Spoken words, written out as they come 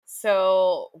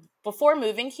So before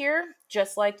moving here,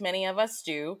 just like many of us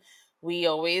do, we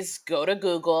always go to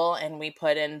Google and we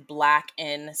put in Black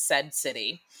in said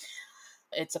city.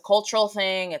 It's a cultural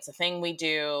thing, it's a thing we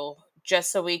do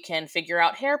just so we can figure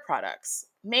out hair products,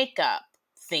 makeup,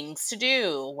 things to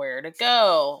do, where to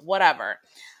go, whatever.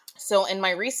 So in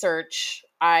my research,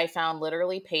 I found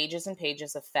literally pages and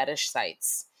pages of fetish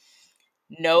sites.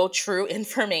 No true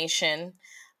information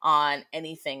on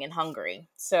anything in Hungary.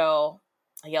 So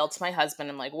I yelled to my husband,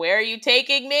 I'm like, where are you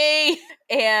taking me?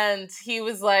 And he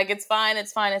was like, it's fine,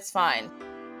 it's fine, it's fine.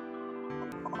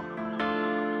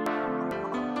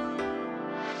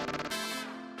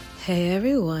 Hey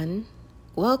everyone,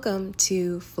 welcome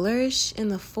to Flourish in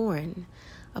the Foreign,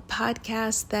 a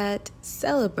podcast that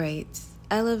celebrates,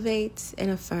 elevates,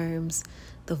 and affirms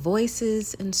the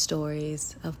voices and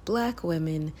stories of Black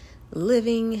women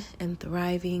living and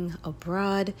thriving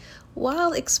abroad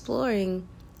while exploring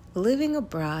living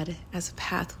abroad as a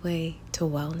pathway to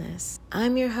wellness.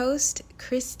 I'm your host,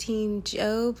 Christine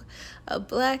Job, a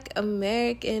Black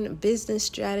American business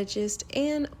strategist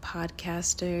and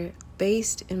podcaster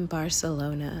based in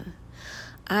Barcelona.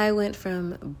 I went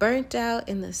from burnt out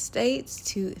in the States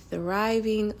to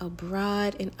thriving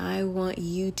abroad, and I want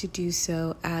you to do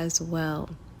so as well.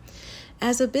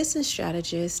 As a business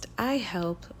strategist, I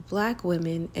help Black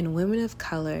women and women of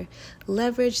color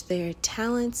leverage their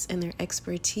talents and their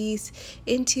expertise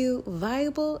into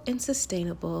viable and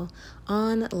sustainable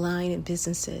online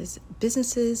businesses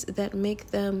that make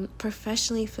them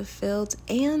professionally fulfilled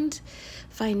and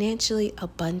financially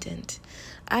abundant.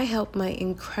 I help my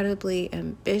incredibly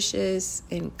ambitious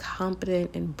and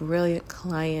competent and brilliant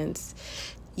clients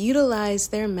utilize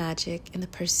their magic in the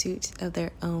pursuit of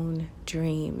their own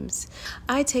dreams.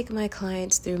 I take my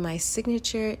clients through my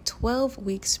signature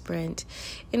 12-week sprint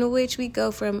in which we go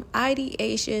from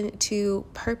ideation to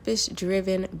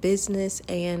purpose-driven business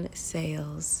and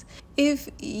sales. If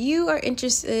you are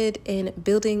interested in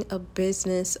building a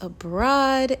business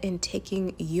abroad and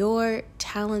taking your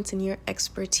talents and your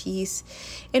expertise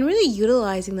and really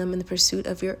utilizing them in the pursuit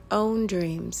of your own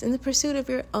dreams, in the pursuit of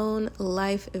your own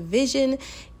life vision,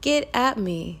 get at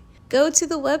me. Go to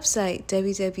the website,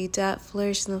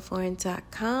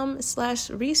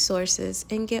 www.flourishintheforeign.com/resources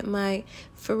and get my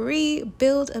free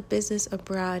Build a Business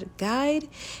Abroad guide.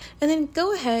 And then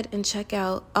go ahead and check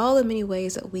out all the many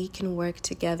ways that we can work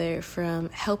together, from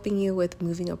helping you with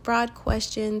moving abroad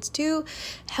questions to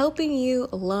helping you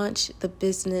launch the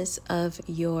business of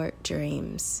your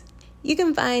dreams. You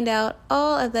can find out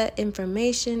all of that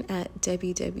information at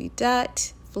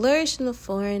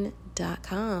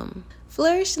www.flourishintheforeign.com.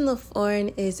 Flourish in the Foreign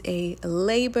is a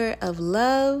labor of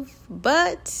love,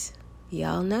 but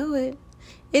y'all know it.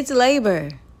 It's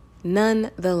labor,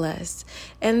 nonetheless.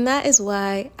 And that is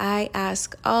why I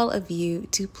ask all of you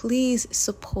to please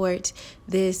support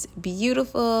this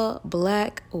beautiful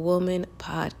Black woman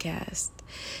podcast.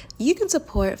 You can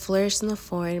support Flourish in the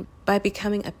Foreign by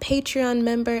becoming a Patreon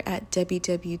member at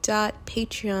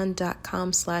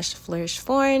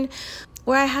www.patreon.com/flourishforeign,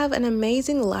 where I have an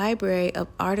amazing library of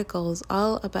articles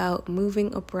all about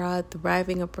moving abroad,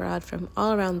 thriving abroad from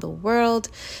all around the world.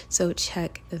 So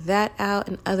check that out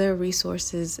and other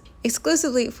resources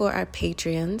exclusively for our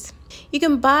Patreons. You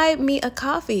can buy me a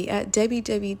coffee at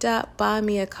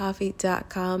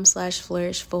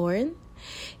www.buymeacoffee.com/flourishforeign.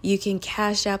 You can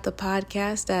cash out the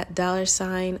podcast at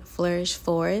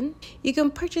 $flourishforeign. You can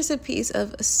purchase a piece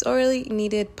of sorely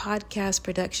needed podcast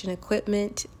production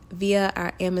equipment via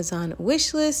our Amazon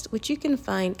wishlist, which you can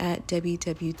find at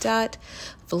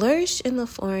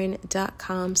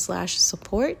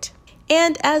www.flourishintheforeign.com/support.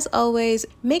 And as always,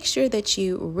 make sure that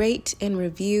you rate and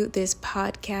review this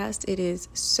podcast. It is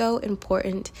so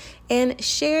important. And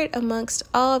share it amongst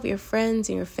all of your friends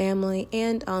and your family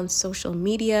and on social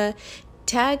media.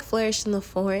 Tag Flourish in the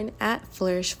Foreign at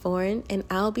Flourish Foreign, and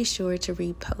I'll be sure to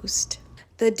repost.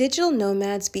 The Digital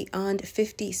Nomads Beyond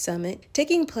 50 Summit,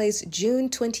 taking place June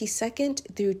 22nd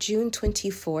through June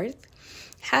 24th,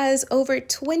 has over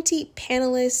 20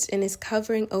 panelists and is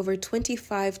covering over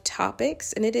 25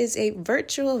 topics, and it is a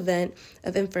virtual event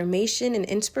of information and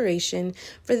inspiration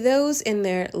for those in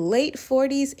their late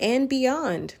 40s and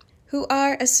beyond who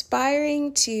are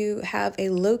aspiring to have a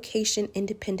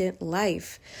location-independent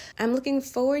life. I'm looking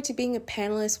forward to being a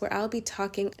panelist where I'll be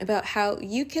talking about how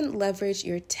you can leverage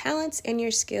your talents and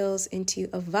your skills into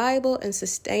a viable and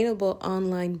sustainable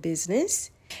online business.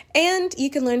 And you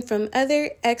can learn from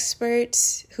other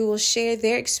experts who will share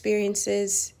their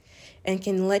experiences and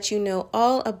can let you know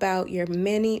all about your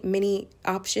many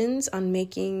options on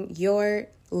making your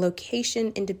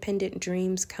location-independent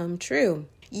dreams come true.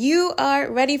 You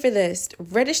are ready for this.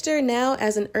 Register now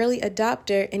as an early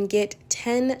adopter and get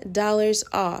 $10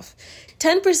 off.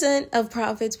 10% of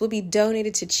profits will be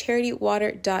donated to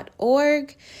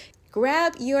charitywater.org.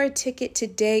 Grab your ticket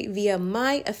today via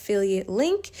my affiliate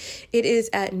link. It is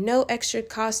at no extra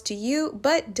cost to you,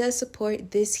 but does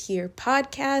support this here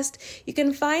podcast. You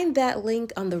can find that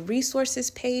link on the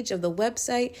resources page of the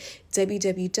website,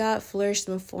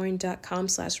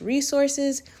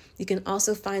 www.flourishintheforeign.com/resources. You can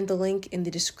also find the link in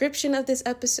the description of this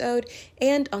episode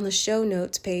and on the show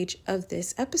notes page of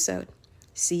this episode.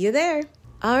 See you there.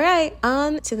 All right,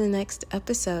 on to the next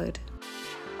episode.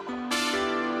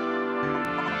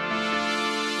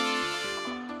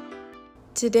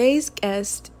 Today's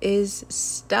guest is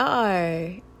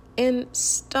Star, and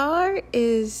Star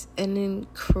is an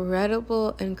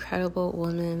incredible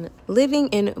woman living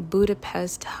in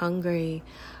Budapest, Hungary.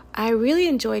 I really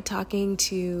enjoyed talking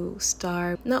to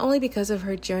Star, not only because of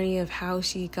her journey of how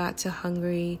she got to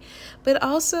Hungary, but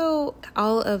also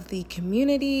all of the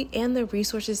community and the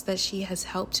resources that she has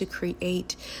helped to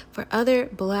create for other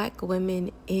Black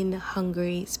women in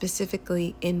Hungary,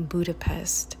 specifically in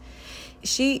Budapest.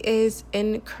 She is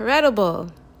incredible,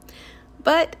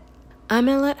 but I'm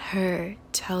going to let her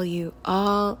tell you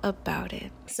all about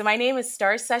it. So my name is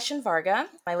Star Session Varga.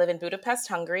 I live in Budapest,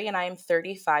 Hungary, and I am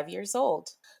 35 years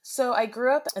old. So I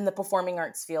grew up in the performing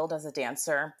arts field as a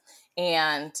dancer,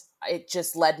 and it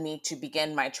just led me to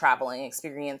begin my traveling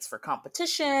experience for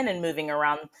competition and moving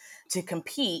around to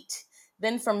compete.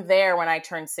 Then from there, when I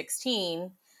turned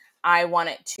 16, I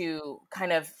wanted to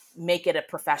kind of make it a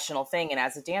professional thing. And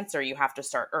as a dancer, you have to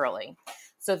start early.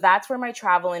 So that's where my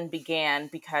traveling began,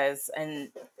 because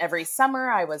every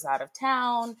summer I was out of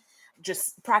town,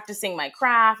 just practicing my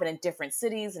craft and in different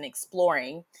cities and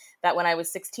exploring. That when I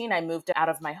was 16, I moved out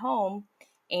of my home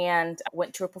and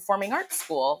went to a performing arts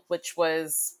school, which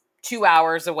was 2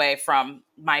 hours away from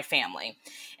my family.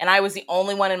 And I was the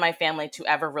only one in my family to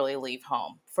ever really leave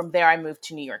home. From there, I moved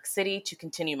to New York City to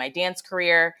continue my dance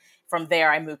career. From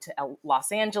there, I moved to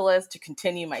Los Angeles to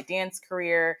continue my dance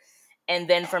career. And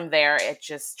then from there,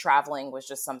 traveling was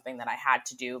just something that I had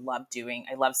to do, loved doing.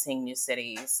 I love seeing new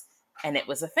cities, and it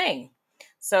was a thing.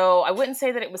 So I wouldn't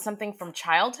say that it was something from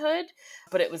childhood,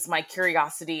 but it was my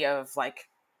curiosity of like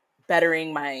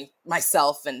bettering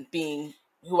myself and being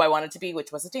who I wanted to be,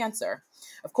 which was a dancer.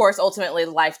 Of course, ultimately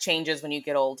life changes when you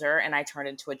get older, and I turned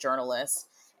into a journalist.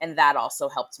 And that also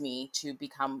helped me to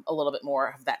become a little bit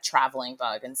more of that traveling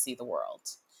bug and see the world.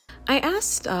 I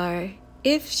asked Star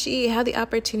if she had the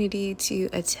opportunity to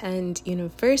attend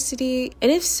university,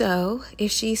 and if so,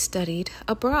 if she studied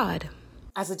abroad.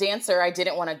 As a dancer, I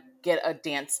didn't want to get a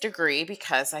dance degree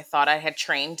because I thought I had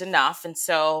trained enough. And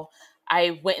so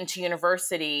I went into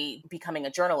university becoming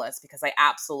a journalist because I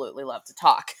absolutely love to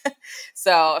talk.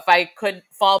 So if I could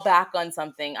fall back on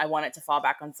something, I wanted to fall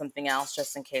back on something else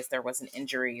just in case there was an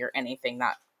injury or anything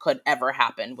that could ever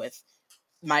happen with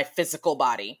my physical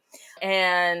body.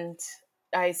 And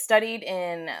I studied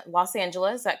in Los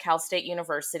Angeles at Cal State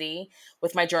University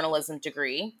with my journalism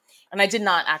degree. And I did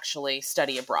not actually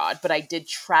study abroad, but I did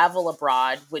travel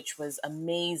abroad, which was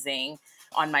amazing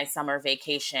on my summer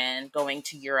vacation, going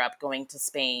to Europe, going to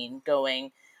Spain,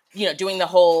 doing the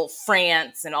whole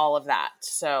France and all of that.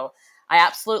 So I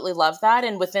absolutely love that.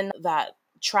 And within that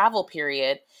travel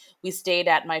period, we stayed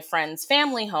at my friend's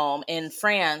family home in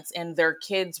France, and their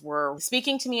kids were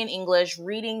speaking to me in English,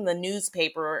 reading the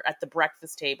newspaper at the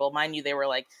breakfast table. Mind you, they were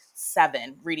like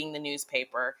 7, reading the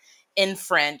newspaper in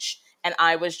French. And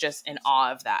I was just in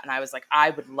awe of that. And I was like, I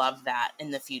would love that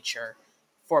in the future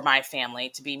for my family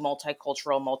to be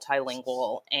multicultural,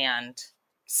 multilingual, and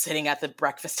sitting at the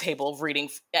breakfast table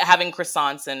having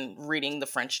croissants and reading the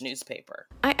French newspaper.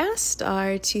 I asked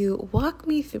Star to walk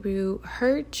me through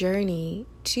her journey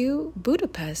to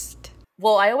Budapest.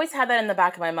 Well, I always had that in the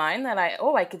back of my mind that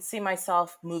I could see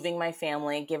myself moving my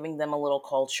family, giving them a little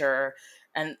culture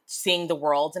and seeing the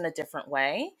world in a different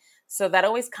way. So that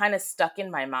always kind of stuck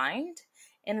in my mind.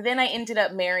 And then I ended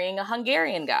up marrying a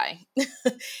Hungarian guy.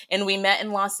 And we met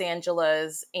in Los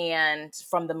Angeles. And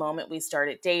from the moment we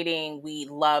started dating, we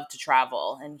loved to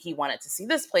travel. And he wanted to see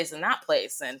this place and that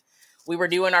place. And we were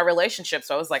doing our relationship.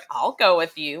 So I was like, I'll go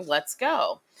with you. Let's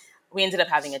go. We ended up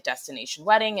having a destination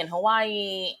wedding in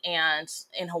Hawaii. And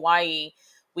in Hawaii,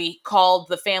 we called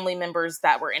the family members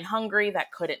that were in Hungary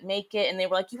that couldn't make it. And they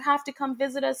were like, you have to come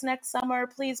visit us next summer.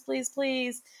 Please, please,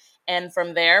 please. And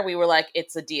from there, we were like,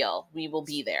 it's a deal. We will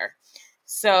be there.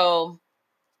 So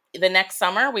the next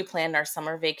summer, we planned our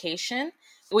summer vacation.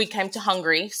 We came to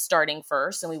Hungary starting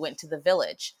first, and we went to the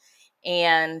village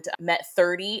and met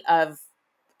 30 of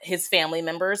his family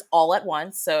members all at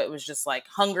once. So it was just like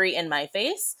hungry in my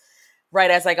face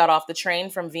right as I got off the train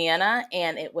from Vienna.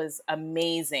 And it was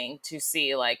amazing to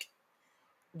see like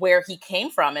where he came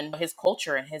from and his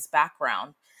culture and his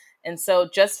background. And so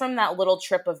just from that little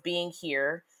trip of being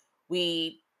here,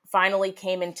 we finally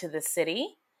came into the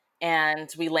city and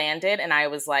we landed, and I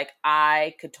was like,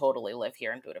 I could totally live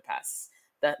here in Budapest.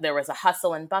 There was a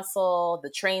hustle and bustle. The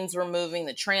trains were moving,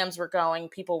 the trams were going,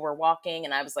 people were walking,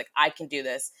 and I was like, I can do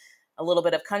this. A little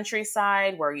bit of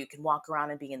countryside where you can walk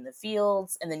around and be in the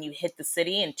fields, and then you hit the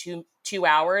city in two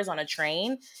hours on a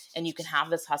train, and you can have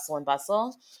this hustle and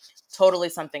bustle. Totally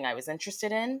something I was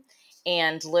interested in.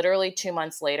 And literally 2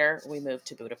 months later, we moved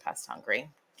to Budapest, Hungary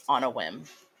on a whim.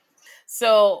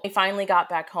 So we finally got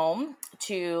back home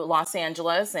to Los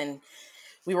Angeles, and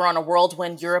we were on a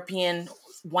whirlwind European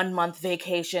 1 month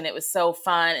vacation. It was so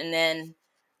fun. And then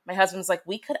my husband's like,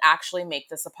 we could actually make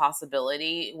this a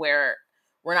possibility where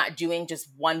we're not doing just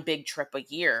one big trip a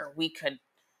year. We could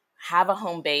have a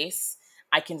home base.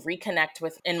 I can reconnect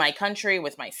with in my country,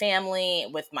 with my family,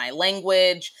 with my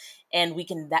language, and we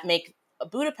can make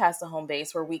Budapest a home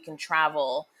base where we can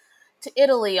travel to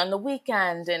Italy on the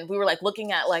weekend. And we were like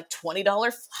looking at like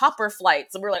 $20 hopper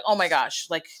flights, and we are like, oh my gosh,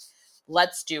 like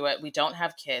let's do it. We don't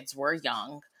have kids, we're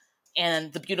young.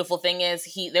 And the beautiful thing is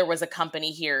there was a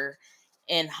company here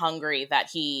in Hungary that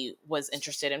he was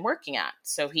interested in working at.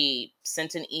 So he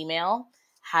sent an email,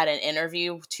 had an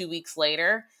interview 2 weeks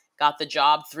later, got the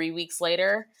job 3 weeks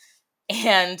later,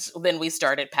 and then we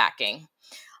started packing.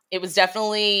 It was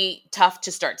definitely tough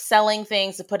to start selling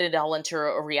things, to put it all into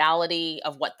a reality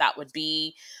of what that would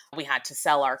be. We had to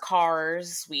sell our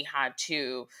cars. We had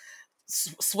to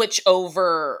switch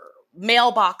over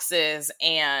mailboxes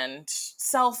and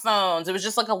cell phones. It was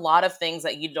just like a lot of things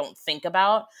that you don't think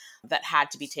about that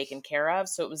had to be taken care of.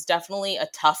 So it was definitely a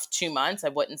tough 2 months. I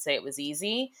wouldn't say it was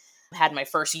easy. I had my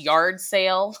first yard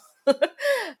sale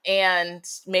and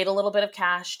made a little bit of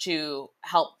cash to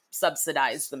help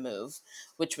subsidize the move,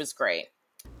 which was great.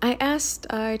 I asked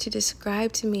Star to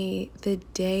describe to me the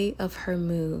day of her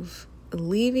move,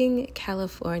 leaving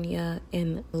California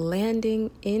and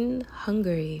landing in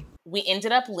Hungary. We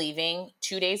ended up leaving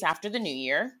 2 days after the new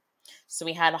year. So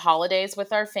we had holidays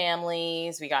with our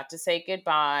families. We got to say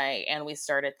goodbye, and we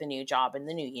started the new job in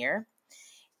the new year.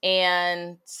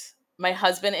 And my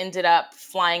husband ended up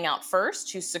flying out first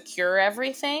to secure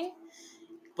everything,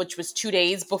 which was 2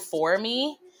 days before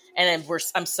me. And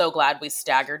I'm so glad we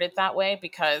staggered it that way,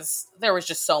 because there was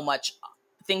just so much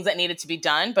things that needed to be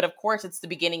done. But of course, it's the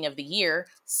beginning of the year.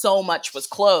 So much was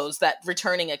closed that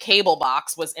returning a cable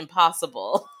box was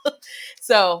impossible.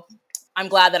 So I'm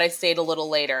glad that I stayed a little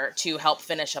later to help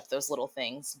finish up those little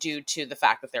things due to the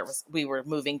fact that we were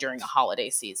moving during a holiday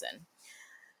season.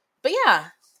 But yeah,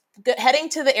 heading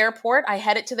to the airport, I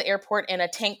headed to the airport in a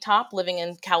tank top, living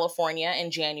in California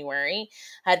in January.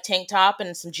 I had a tank top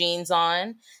and some jeans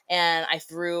on, and I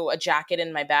threw a jacket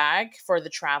in my bag for the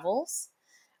travels.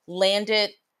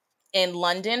 Landed in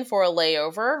London for a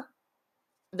layover.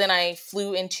 Then I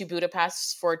flew into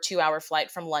Budapest for a 2-hour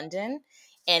flight from London,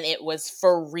 and it was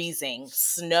freezing.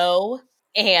 Snow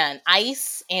and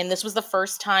ice. And this was the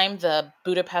first time the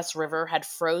Budapest River had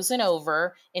frozen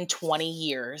over in 20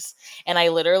 years. And I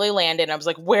literally landed and I was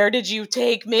like, where did you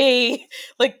take me?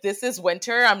 Like, this is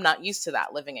winter. I'm not used to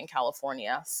that living in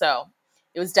California. So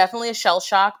it was definitely a shell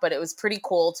shock, but it was pretty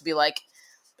cool to be like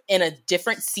in a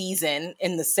different season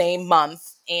in the same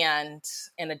month and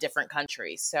in a different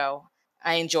country. So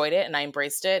I enjoyed it and I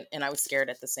embraced it, and I was scared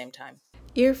at the same time.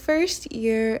 Your first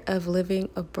year of living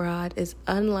abroad is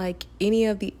unlike any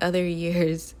of the other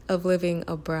years of living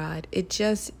abroad. It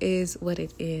just is what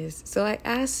it is. So I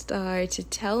asked Star to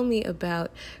tell me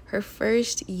about her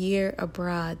first year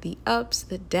abroad, the ups,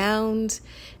 the downs,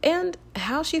 and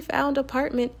how she found an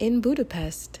apartment in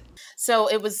Budapest. So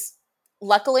it was,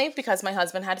 luckily, because my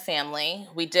husband had family,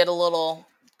 we did a little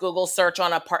Google search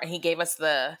on apartment. He gave us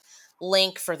the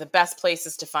link for the best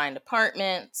places to find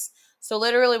apartments. So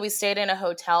literally we stayed in a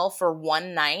hotel for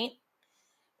one night.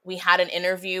 We had an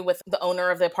interview with the owner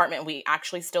of the apartment we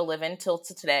actually still live in till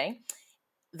today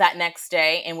that next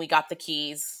day, and we got the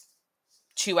keys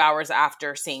 2 hours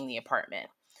after seeing the apartment.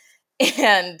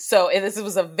 And so this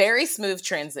was a very smooth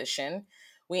transition.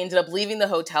 We ended up leaving the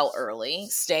hotel early,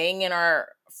 staying in our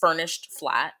furnished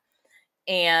flat.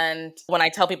 And when I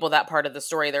tell people that part of the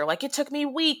story, they're like, it took me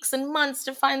weeks and months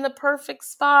to find the perfect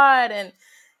spot. And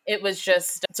it was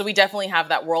just, so we definitely have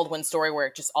that whirlwind story where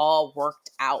it just all worked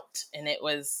out, and it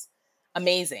was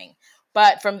amazing.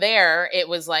 But from there, it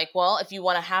was like, well, if you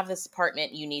want to have this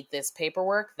apartment, you need this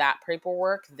paperwork, that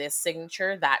paperwork, this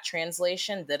signature, that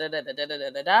translation, da da da da da da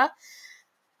da da.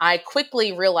 I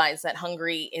quickly realized that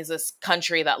Hungary is a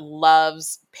country that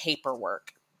loves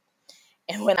paperwork.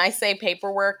 And when I say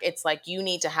paperwork, it's like you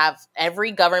need to have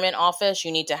every government office,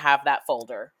 you need to have that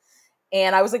folder.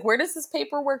 And I was like, where does this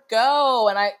paperwork go?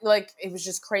 And it was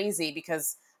just crazy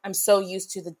because I'm so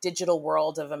used to the digital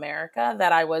world of America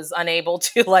that I was unable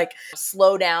to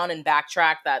slow down and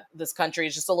backtrack that this country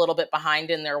is just a little bit behind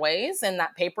in their ways. And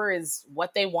that paper is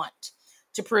what they want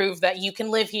to prove that you can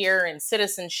live here and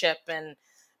citizenship and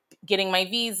getting my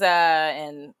visa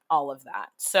and all of that.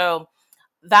 So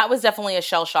that was definitely a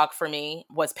shell shock for me,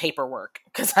 was paperwork,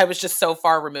 because I was just so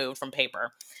far removed from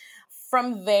paper.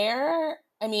 From there,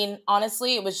 I mean,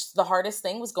 honestly, it was the hardest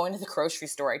thing was going to the grocery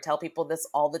store. I tell people this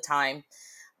all the time.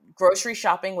 Grocery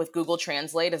shopping with Google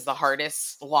Translate is the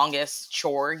hardest, longest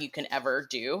chore you can ever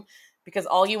do, because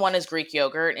all you want is Greek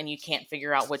yogurt and you can't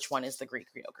figure out which one is the Greek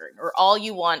yogurt. Or all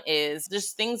you want is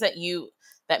just things that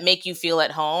make you feel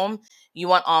at home. You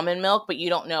want almond milk, but you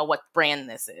don't know what brand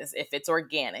this is, if it's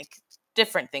organic,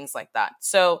 different things like that.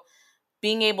 So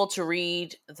being able to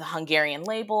read the Hungarian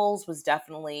labels was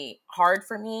definitely hard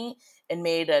for me and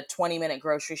made a 20-minute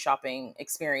grocery shopping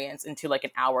experience into like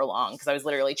an hour long, because I was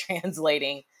literally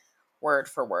translating word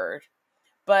for word.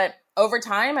 But over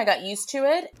time, I got used to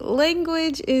it.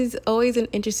 Language is always an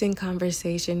interesting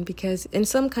conversation because in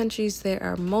some countries there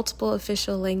are multiple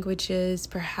official languages.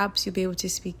 Perhaps you'll be able to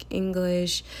speak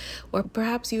English, or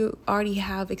perhaps you already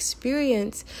have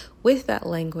experience with that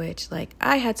language. Like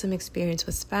I had some experience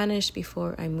with Spanish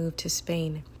before I moved to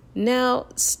Spain. Now,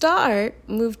 Star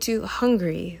moved to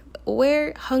Hungary,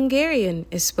 where Hungarian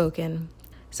is spoken.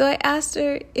 So I asked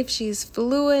her if she's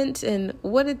fluent and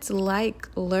what it's like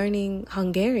learning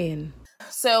Hungarian.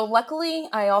 So luckily,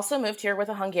 I also moved here with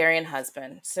a Hungarian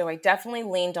husband. So I definitely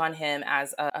leaned on him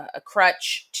as a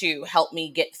crutch to help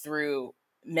me get through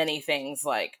many things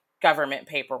like government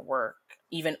paperwork,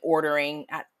 even ordering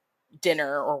at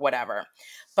dinner or whatever.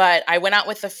 But I went out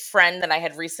with a friend that I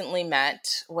had recently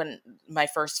met when my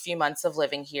first few months of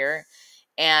living here,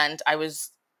 and I was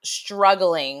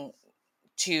struggling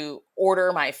to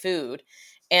order my food.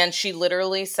 And she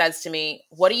literally says to me,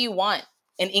 "What do you want?"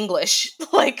 in English,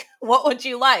 like, "What would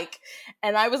you like?"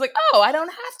 And I was like, "Oh, I don't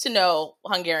have to know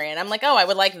Hungarian." I'm like, "Oh, I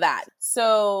would like that."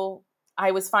 So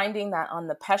I was finding that on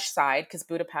the Pest side, because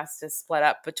Budapest is split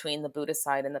up between the Buda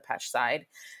side and the Pest side.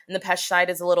 And the Pest side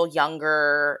is a little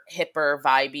younger, hipper,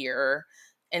 vibier.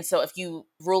 And so if you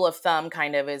rule of thumb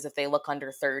kind of is if they look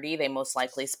under 30, they most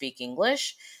likely speak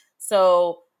English.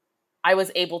 So I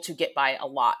was able to get by a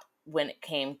lot when it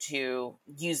came to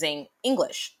using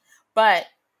English. But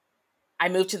I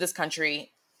moved to this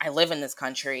country. I live in this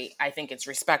country. I think it's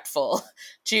respectful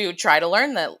to try to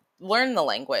learn the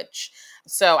language.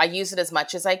 So I use it as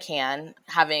much as I can,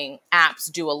 having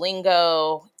apps,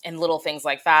 Duolingo, and little things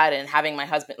like that. And having my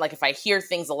husband, like if I hear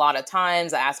things a lot of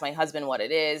times, I ask my husband what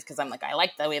it is, because I'm like, I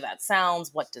like the way that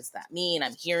sounds. What does that mean?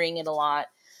 I'm hearing it a lot.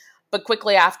 But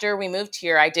quickly after we moved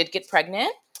here, I did get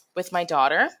pregnant with my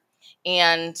daughter.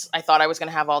 And I thought I was going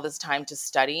to have all this time to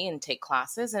study and take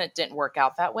classes, and it didn't work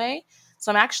out that way. So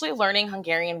I'm actually learning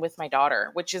Hungarian with my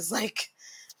daughter, which is like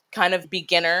kind of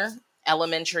beginner,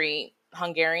 elementary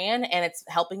Hungarian, and it's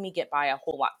helping me get by a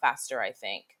whole lot faster, I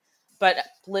think. But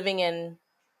living in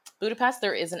Budapest,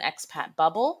 there is an expat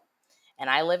bubble, and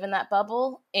I live in that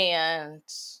bubble, and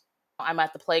I'm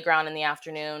at the playground in the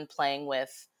afternoon playing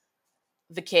with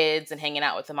the kids and hanging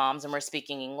out with the moms, and we're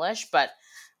speaking English, but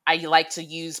I like to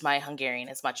use my Hungarian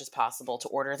as much as possible to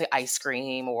order the ice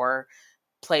cream or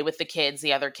play with the kids,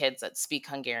 the other kids that speak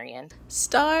Hungarian.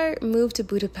 Star moved to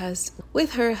Budapest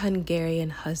with her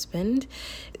Hungarian husband.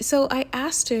 So I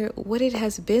asked her what it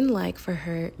has been like for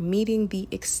her meeting the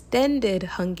extended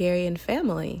Hungarian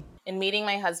family. In meeting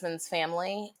my husband's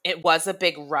family, it was a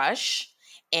big rush.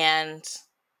 And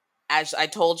as I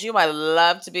told you, I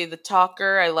love to be the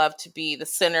talker. I love to be the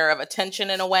center of attention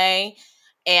in a way.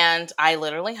 And I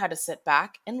literally had to sit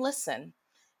back and listen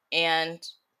and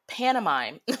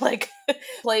pantomime, like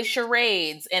play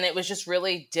charades. And it was just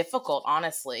really difficult,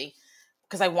 honestly,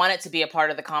 because I wanted to be a part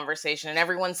of the conversation, and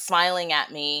everyone's smiling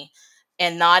at me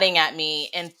and nodding at me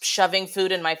and shoving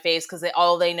food in my face because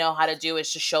all they know how to do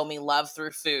is to show me love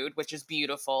through food, which is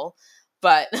beautiful.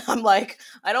 But I'm like,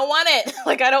 I don't want it.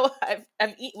 Like,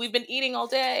 we've been eating all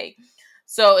day.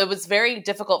 So it was very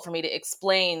difficult for me to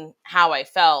explain how I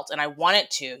felt, and I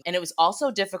wanted to. And it was also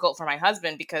difficult for my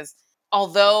husband because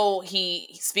although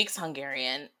he speaks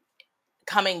Hungarian,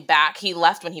 coming back, he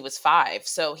left when he was 5.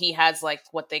 So he has like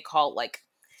what they call like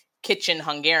kitchen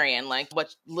Hungarian, like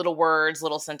what little words,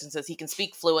 little sentences he can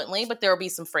speak fluently, but there will be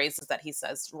some phrases that he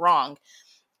says wrong.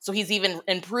 So he's even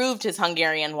improved his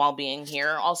Hungarian while being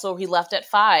here. Also, he left at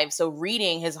 5. So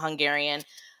reading his Hungarian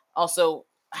also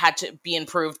had to be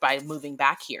improved by moving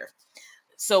back here.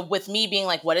 So with me being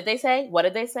like, what did they say? What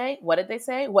did they say? What did they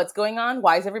say? What's going on?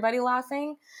 Why is everybody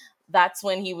laughing? That's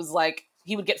when he was like,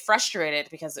 he would get frustrated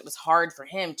because it was hard for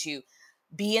him to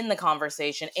be in the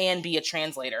conversation and be a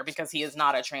translator because he is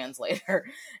not a translator.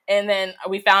 And then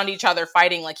we found each other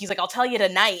fighting. Like, he's like, I'll tell you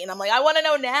tonight. And I'm like, I want to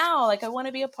know now. Like, I want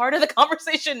to be a part of the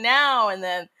conversation now. And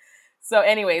then, so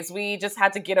anyways, we just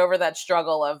had to get over that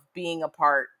struggle of being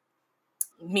apart.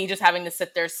 Me just having to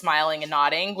sit there smiling and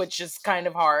nodding, which is kind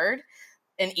of hard,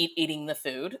 and eating the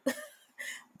food.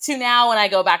 To now, when I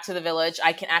go back to the village,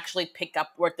 I can actually pick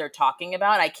up what they're talking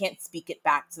about. I can't speak it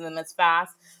back to them as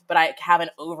fast, but I have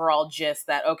an overall gist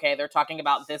that, okay, they're talking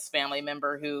about this family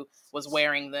member who was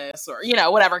wearing this, or,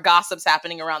 whatever gossip's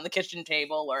happening around the kitchen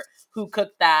table, or who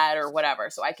cooked that, or whatever.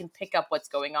 So I can pick up what's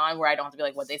going on where I don't have to be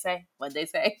like, what'd they say? What'd they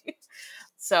say?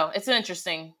 So it's an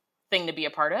interesting thing to be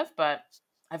a part of, but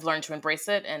I've learned to embrace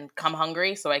it and come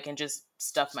hungry so I can just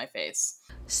stuff my face.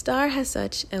 Star has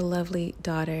such a lovely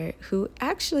daughter who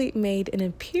actually made an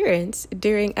appearance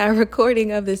during our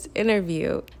recording of this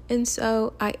interview. And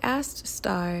so I asked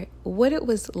Star what it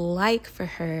was like for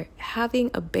her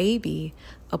having a baby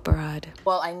abroad.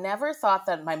 Well, I never thought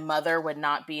that my mother would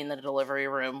not be in the delivery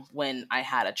room when I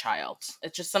had a child.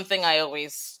 It's just something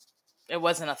it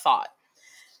wasn't a thought.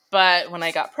 But when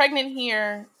I got pregnant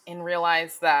here and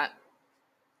realized that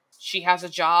she has a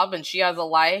job and she has a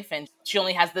life and she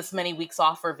only has this many weeks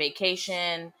off for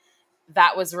vacation,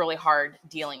 that was really hard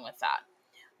dealing with that.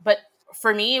 But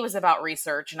for me, it was about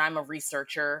research, and I'm a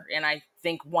researcher. And I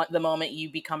think the moment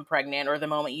you become pregnant or the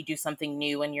moment you do something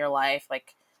new in your life,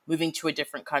 like moving to a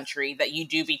different country, that you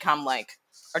do become like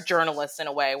a journalist in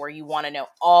a way where you want to know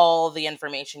all the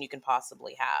information you can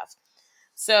possibly have.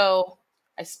 So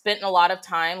I spent a lot of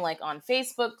time like on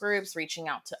Facebook groups, reaching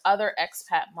out to other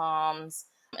expat moms.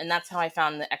 And that's how I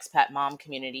found the expat mom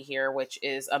community here, which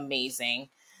is amazing.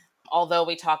 Although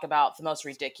we talk about the most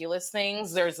ridiculous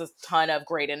things, there's a ton of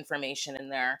great information in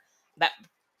there that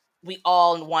we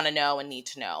all want to know and need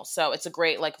to know. So it's a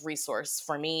great like resource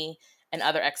for me and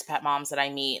other expat moms that I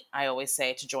meet. I always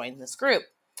say to join this group.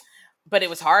 But it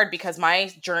was hard because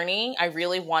my journey, I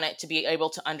really wanted to be able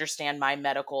to understand my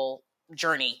medical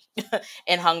journey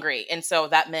in Hungary. And so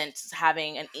that meant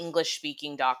having an English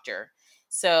speaking doctor.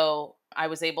 So I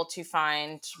was able to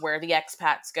find where the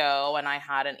expats go, and I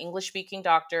had an English speaking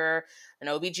doctor, an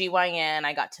OBGYN.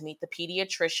 I got to meet the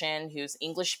pediatrician who's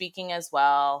English speaking as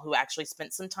well, who actually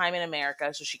spent some time in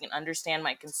America so she can understand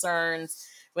my concerns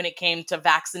when it came to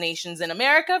vaccinations in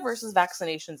America versus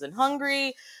vaccinations in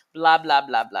Hungary, blah, blah,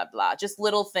 blah, blah, blah. Just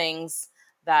little things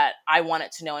that I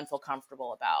wanted to know and feel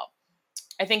comfortable about.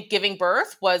 I think giving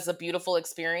birth was a beautiful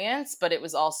experience, but it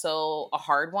was also a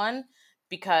hard one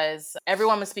because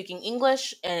everyone was speaking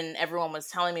English and everyone was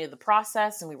telling me the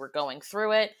process and we were going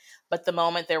through it. But the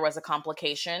moment there was a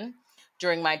complication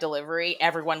during my delivery,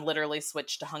 everyone literally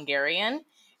switched to Hungarian.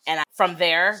 And from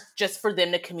there, just for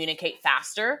them to communicate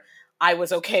faster, I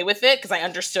was okay with it because I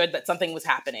understood that something was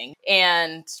happening.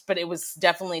 But it was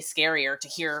definitely scarier to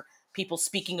hear people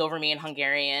speaking over me in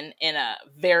Hungarian in a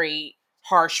very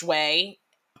harsh way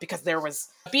because there was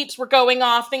beeps were going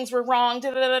off, things were wrong,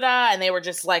 da da da da, and they were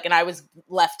just like, and I was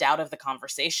left out of the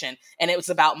conversation, and it was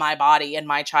about my body and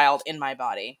my child in my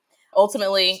body.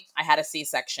 Ultimately, I had a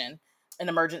C-section, an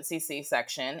emergency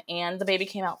C-section, and the baby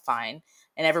came out fine,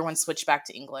 and everyone switched back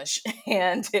to English,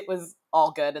 and it was all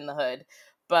good in the hood.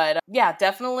 But yeah,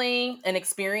 definitely an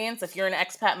experience. If you're an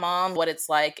expat mom, what it's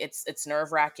like, it's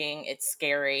nerve-wracking, it's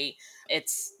scary,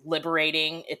 it's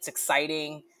liberating, it's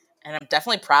exciting. And I'm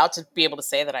definitely proud to be able to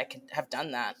say that I could have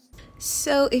done that.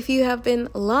 So if you have been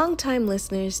longtime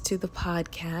listeners to the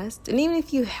podcast, and even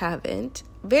if you haven't,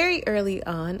 very early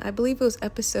on, I believe it was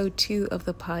episode 2 of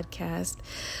the podcast,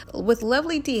 with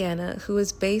lovely Deanna, who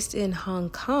is based in Hong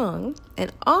Kong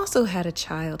and also had a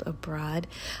child abroad,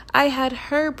 I had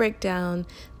her break down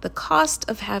the cost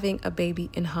of having a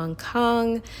baby in Hong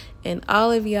Kong, and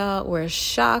all of y'all were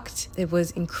shocked. It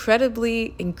was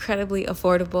incredibly, incredibly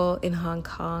affordable in Hong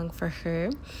Kong for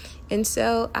her. And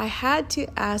so I had to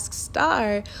ask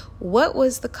Star, what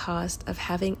was the cost of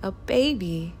having a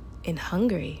baby in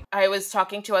Hungary? I was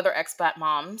talking to other expat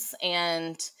moms,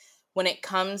 and when it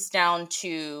comes down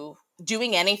to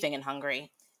doing anything in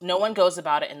Hungary, no one goes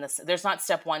about it in this. There's not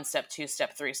step 1, step 2,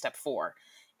 step 3, step 4.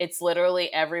 It's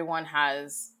literally everyone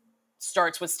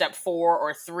starts with step 4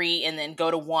 or 3 and then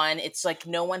go to 1. It's like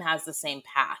no one has the same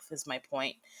path, is my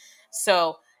point.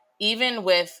 So even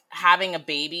with having a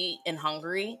baby in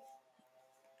Hungary,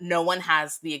 no one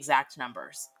has the exact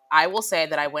numbers. I will say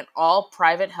that I went all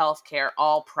private healthcare,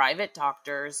 all private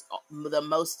doctors, the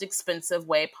most expensive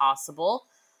way possible.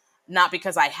 Not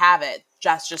because I have it,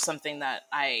 just something that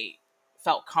I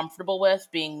felt comfortable with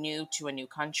being new to a new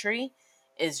country,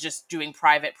 is just doing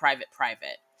private, private,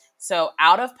 private. So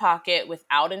out of pocket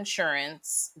without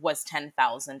insurance was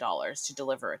 $10,000 to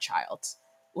deliver a child,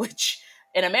 which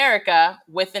in America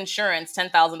with insurance,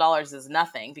 $10,000 is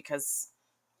nothing because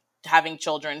having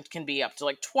children can be up to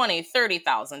like $20,000,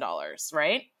 $30,000,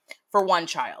 right? For one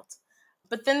child.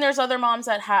 But then there's other moms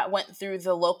that went through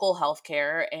the local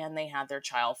healthcare and they had their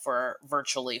child for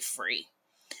virtually free.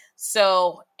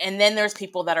 So, and then there's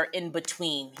people that are in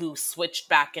between who switched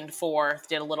back and forth,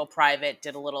 did a little private,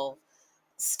 did a little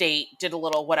state, did a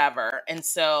little whatever. And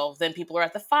so then people are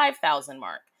at the 5,000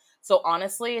 mark. So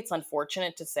honestly, it's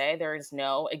unfortunate to say there is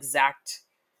no exact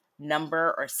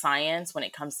number or science when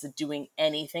it comes to doing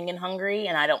anything in Hungary.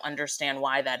 And I don't understand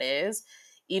why that is.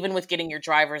 Even with getting your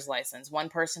driver's license, one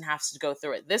person has to go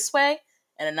through it this way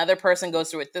and another person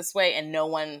goes through it this way, and no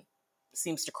one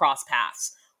seems to cross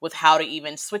paths with how to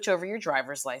even switch over your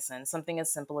driver's license, something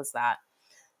as simple as that.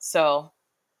 So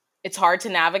it's hard to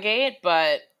navigate,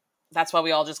 but that's why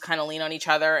we all just kind of lean on each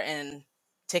other and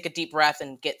take a deep breath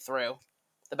and get through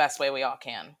the best way we all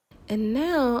can. And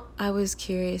now I was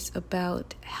curious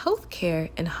about healthcare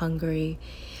in Hungary.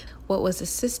 What was the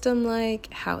system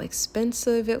like? How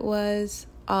expensive it was?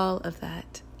 All of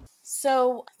that.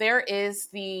 So there is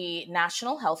the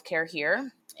national healthcare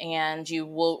here, and you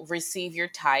will receive your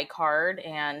Thai card,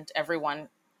 and everyone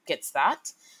gets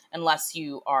that unless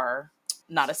you are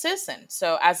not a citizen.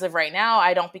 So as of right now,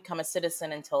 I don't become a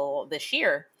citizen until this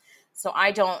year. So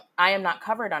I am not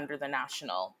covered under the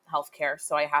national healthcare.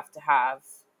 So I have to have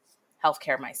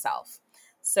healthcare myself.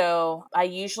 So I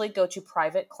usually go to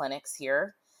private clinics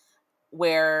here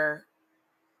where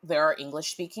there are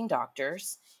English speaking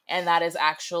doctors, and that is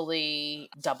actually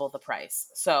double the price.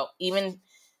 So even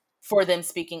for them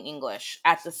speaking English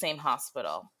at the same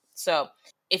hospital. So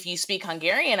if you speak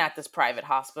Hungarian at this private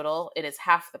hospital, it is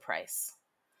half the price.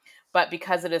 But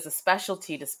because it is a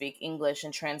specialty to speak English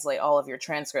and translate all of your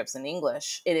transcripts in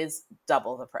English, it is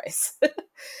double the price.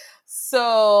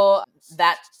 So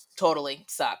that totally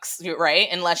sucks, right?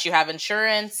 Unless you have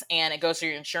insurance and it goes through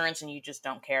your insurance and you just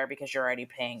don't care because you're already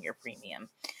paying your premium.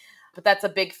 But that's a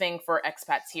big thing for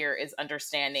expats here, is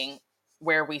understanding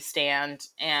where we stand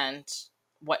and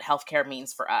what healthcare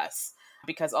means for us.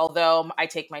 Because although I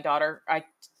take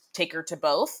her to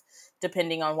both,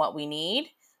 depending on what we need.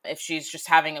 If she's just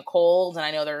having a cold and I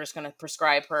know they're just going to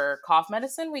prescribe her cough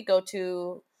medicine, we go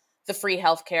to the free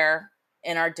healthcare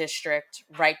in our district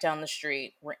right down the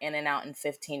street. We're in and out in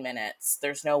 15 minutes.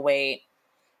 There's no wait.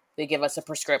 They give us a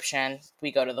prescription.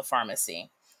 We go to the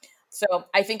pharmacy. So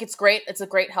I think it's great. It's a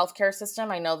great healthcare system.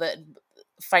 I know that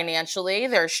financially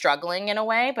they're struggling in a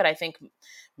way, but I think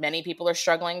many people are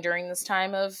struggling during this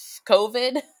time of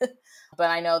COVID. But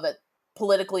I know that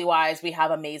politically wise, we have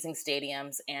amazing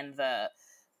stadiums and the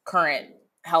current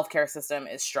healthcare system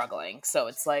is struggling. So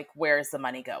it's like, where's the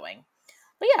money going?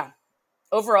 But yeah,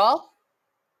 overall,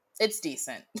 it's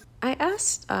decent. I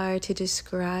asked R to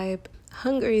describe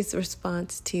Hungary's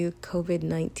response to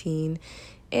COVID-19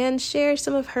 and share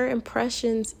some of her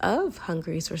impressions of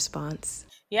Hungary's response.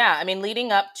 Yeah, I mean,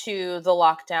 leading up to the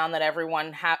lockdown that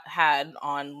everyone had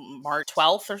on March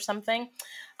 12th or something,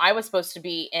 I was supposed to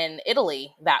be in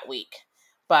Italy that week.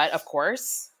 But of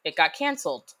course, it got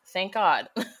canceled. Thank God,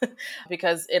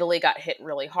 because Italy got hit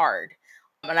really hard.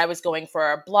 And I was going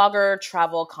for a blogger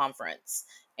travel conference,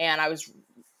 and I was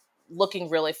looking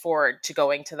really forward to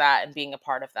going to that and being a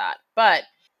part of that. But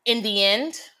in the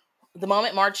end, the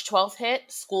moment March 12th hit,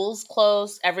 schools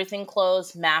closed, everything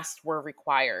closed, masks were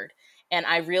required. And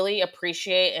I really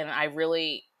appreciate, and I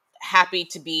really happy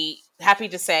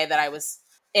to say that I was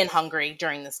in Hungary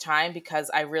during this time, because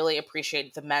I really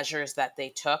appreciate the measures that they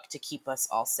took to keep us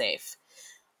all safe.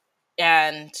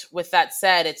 And with that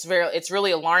said, it's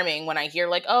really alarming when I hear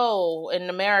like, oh, in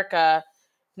America,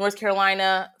 North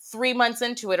Carolina, 3 months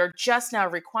into it, are just now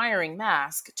requiring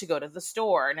masks to go to the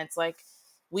store. And it's like,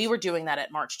 we were doing that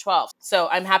at March 12th. So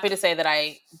I'm happy to say that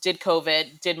I did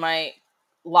COVID, did my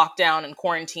lockdown and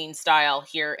quarantine style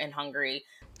here in Hungary.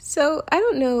 So I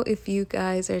don't know if you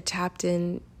guys are tapped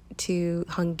into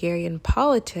Hungarian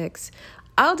politics.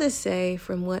 I'll just say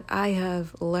from what I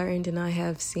have learned and I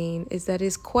have seen is that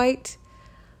it's quite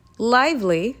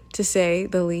lively, to say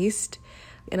the least.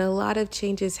 And a lot of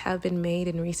changes have been made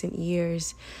in recent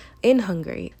years in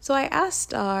Hungary. So I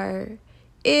asked R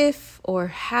if or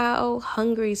how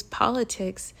Hungary's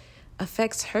politics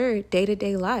affects her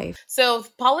day-to-day life. So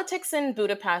politics in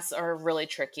Budapest are really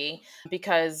tricky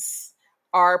because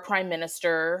our prime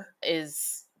minister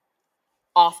is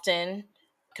often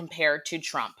compared to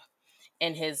Trump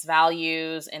in his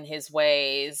values and his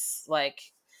ways.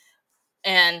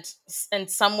 And in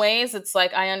some ways, it's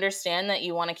like, I understand that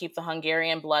you want to keep the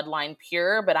Hungarian bloodline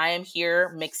pure, but I am here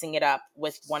mixing it up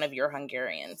with one of your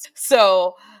Hungarians.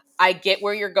 So I get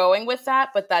where you're going with that,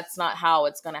 but that's not how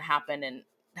it's going to happen and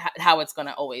how it's going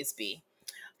to always be.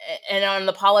 And on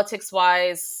the politics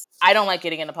wise, I don't like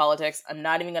getting into politics. I'm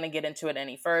not even going to get into it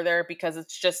any further because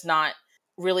it's just not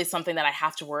really something that I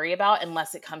have to worry about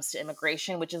unless it comes to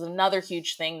immigration, which is another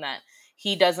huge thing that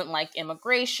he doesn't like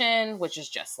immigration, which is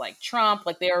just like Trump.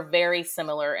 Like, they are very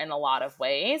similar in a lot of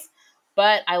ways.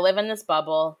 But I live in this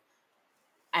bubble.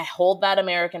 I hold that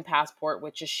American passport,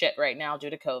 which is shit right now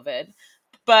due to COVID.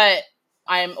 But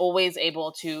I'm always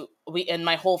able to, and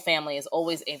my whole family is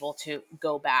always able to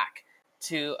go back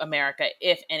to America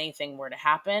if anything were to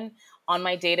happen. On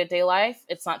my day-to-day life,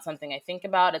 it's not something I think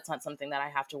about. It's not something that I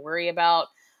have to worry about.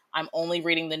 I'm only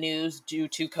reading the news due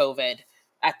to COVID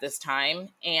at this time.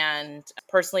 And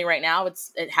personally right now,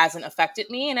 it hasn't affected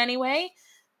me in any way.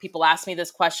 People ask me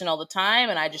this question all the time,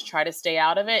 and I just try to stay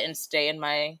out of it and stay in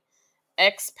my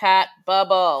expat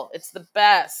bubble. It's the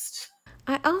best.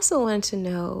 I also wanted to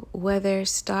know whether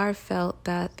Star felt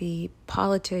that the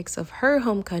politics of her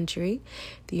home country,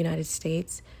 the United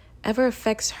States, ever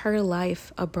affects her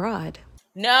life abroad.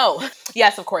 No.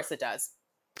 Yes, of course it does.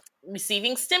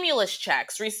 Receiving stimulus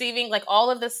checks, receiving like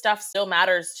all of this stuff still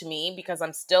matters to me because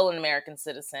I'm still an American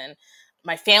citizen.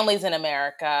 My family's in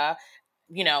America,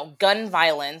 gun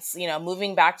violence,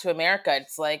 moving back to America.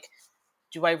 It's like,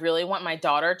 do I really want my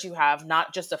daughter to have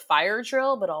not just a fire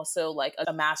drill, but also like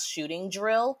a mass shooting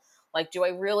drill? Like, do I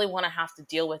really want to have to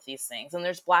deal with these things? And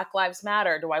there's Black Lives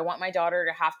Matter. Do I want my daughter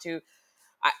to have to,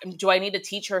 do I need to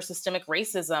teach her systemic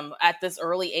racism at this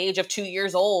early age of 2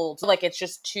 years old? Like, it's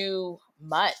just too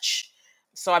much.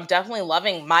 So I'm definitely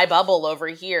loving my bubble over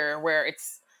here where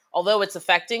although it's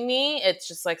affecting me, it's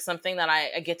just like something that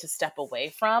I get to step away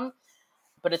from.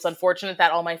 But it's unfortunate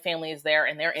that all my family is there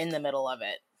and they're in the middle of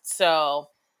it. So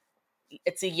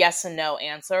it's a yes and no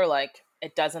answer. Like,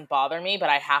 it doesn't bother me, but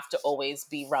I have to always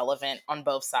be relevant on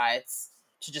both sides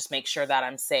to just make sure that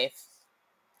I'm safe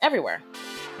everywhere.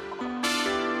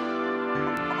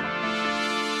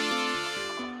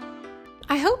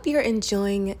 I hope you're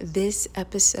enjoying this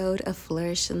episode of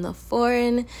Flourish in the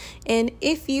Foreign. And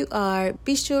if you are,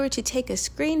 be sure to take a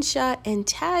screenshot and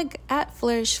tag at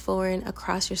Flourish Foreign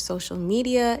across your social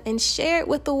media and share it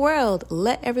with the world.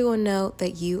 Let everyone know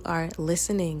that you are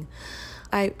listening.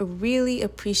 I really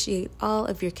appreciate all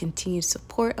of your continued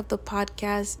support of the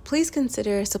podcast. Please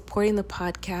consider supporting the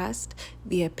podcast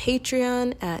via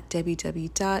Patreon at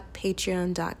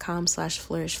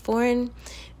www.patreon.com/flourishforeign,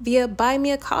 via Buy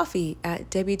Me a Coffee at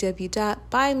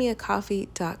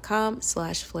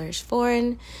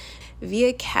www.buymeacoffee.com/flourishforeign,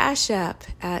 via Cash App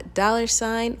at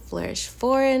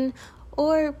 $flourishforeign,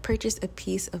 or purchase a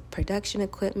piece of production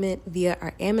equipment via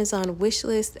our Amazon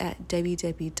wishlist at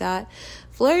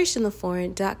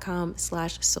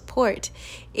www.flourishintheforeign.com/support.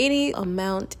 Any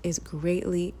amount is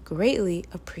greatly, greatly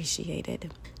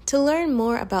appreciated. To learn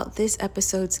more about this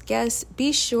episode's guests,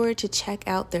 be sure to check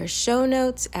out their show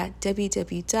notes at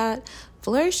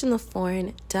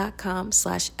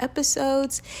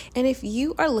www.flourishintheforeign.com/episodes. And if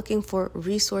you are looking for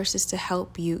resources to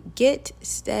help you get,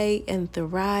 stay, and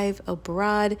thrive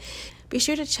abroad, be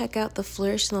sure to check out the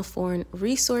Flourish in the Foreign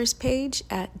resource page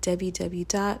at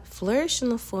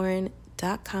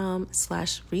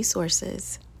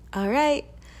www.flourishintheforeign.com/resources. All right,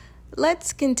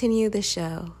 let's continue the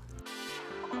show.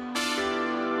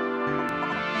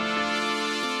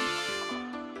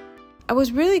 I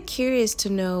was really curious to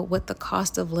know what the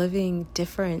cost of living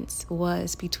difference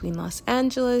was between Los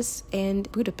Angeles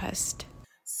and Budapest.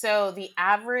 So the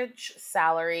average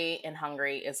salary in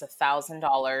Hungary is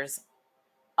 $1,000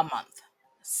 a month.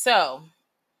 So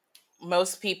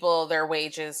most people, their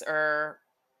wages are,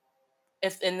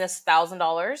 if in this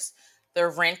 $1,000, their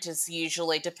rent is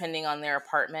usually, depending on their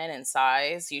apartment and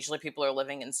size, usually people are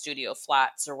living in studio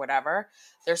flats or whatever,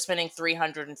 they're spending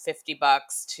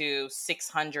 $350 to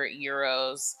 600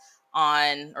 euros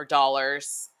or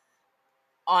dollars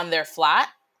on their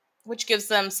flat, which gives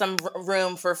them some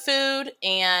room for food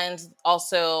and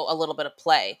also a little bit of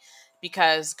play.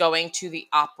 Because going to the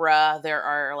opera, there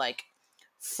are like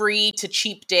free to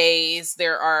cheap days.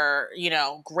 There are,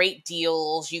 great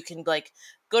deals. You can like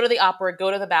go to the opera, go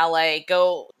to the ballet,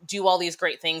 go do all these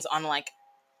great things on like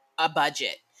a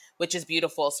budget, which is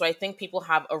beautiful. So I think people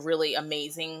have a really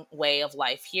amazing way of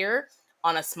life here.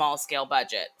 on a small scale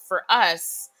budget. For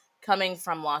us, coming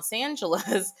from Los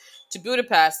Angeles to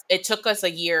Budapest, it took us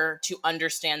a year to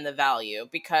understand the value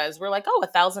because we're like, oh,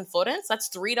 1,000 forints, that's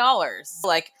 $3.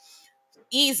 Like,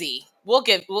 easy.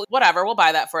 Whatever, we'll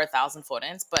buy that for 1,000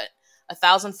 forints, but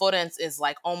 1,000 forints is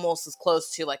like almost as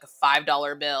close to like a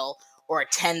 $5 bill or a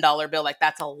 $10 bill. Like,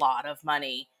 that's a lot of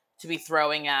money to be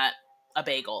throwing at a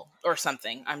bagel or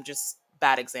something. I'm just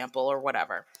bad example or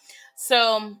whatever.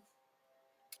 So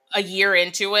a year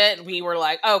into it, we were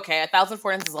like, okay, 1,000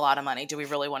 forints is a lot of money. Do we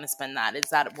really want to spend that? Is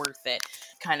that worth it?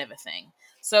 Kind of a thing.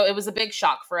 So it was a big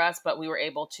shock for us, but we were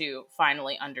able to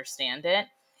finally understand it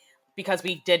because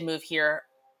we did move here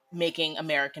making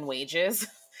American wages.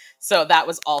 So that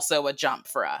was also a jump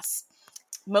for us.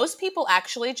 Most people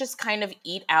actually just kind of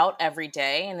eat out every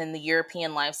day. And in the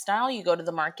European lifestyle, you go to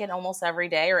the market almost every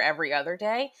day or every other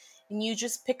day, and you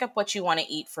just pick up what you want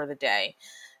to eat for the day.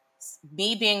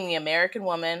 Me being the American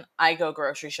woman, I go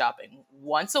grocery shopping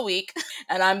once a week,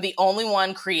 and I'm the only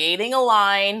one creating a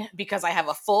line because I have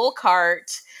a full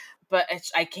cart. But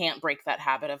I can't break that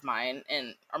habit of mine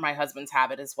or my husband's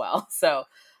habit as well. So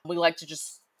we like to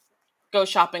just go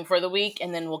shopping for the week,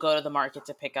 and then we'll go to the market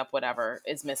to pick up whatever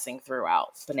is missing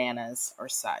throughout, bananas or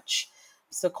such.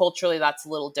 So culturally, that's a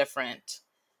little different,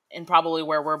 and probably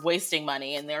where we're wasting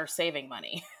money and they're saving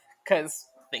money because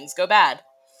things go bad.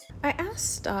 I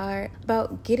asked Star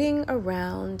about getting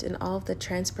around and all of the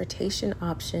transportation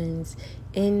options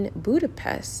in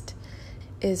Budapest.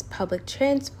 Is public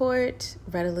transport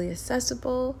readily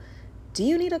accessible? Do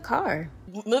you need a car?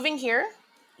 Moving here,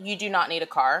 you do not need a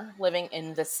car living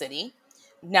in the city.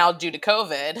 Now, due to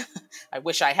COVID, I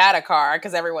wish I had a car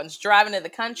because everyone's driving to the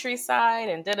countryside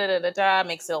and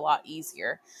makes it a lot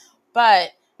easier.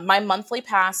 But my monthly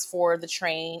pass for the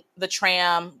train, the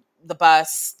tram, the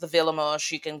bus, the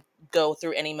Vilamos, you can go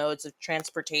through any modes of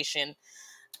transportation,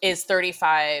 is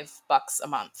 $35 a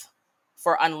month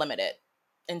for unlimited.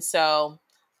 And so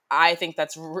I think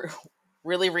that's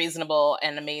really reasonable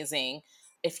and amazing.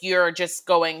 If you're just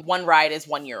going, one ride is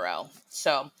 €1.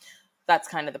 So that's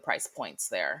kind of the price points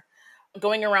there.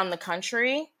 Going around the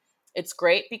country, it's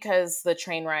great because the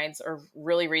train rides are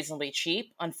really reasonably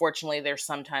cheap. Unfortunately, they're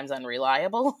sometimes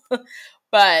unreliable,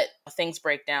 but things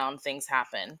break down, things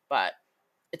happen. But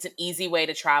it's an easy way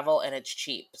to travel and it's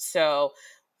cheap. So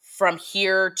from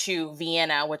here to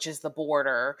Vienna, which is the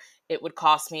border, it would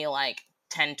cost me like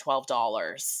 $10,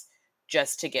 $12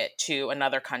 just to get to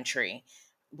another country.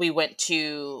 We went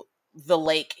to the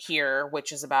lake here,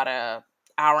 which is about a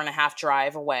hour and a half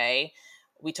drive away.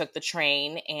 We took the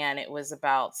train and it was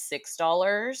about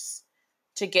 $6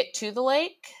 to get to the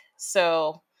lake.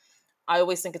 So I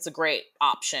always think it's a great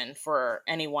option for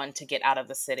anyone to get out of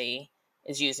the city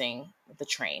is using the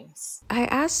trains. I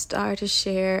asked Star to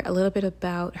share a little bit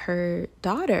about her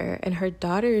daughter and her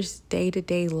daughter's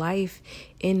day-to-day life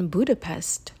in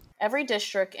Budapest. Every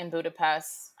district in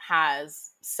Budapest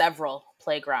has several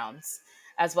playgrounds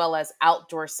as well as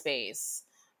outdoor space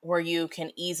where you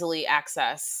can easily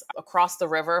access. Across the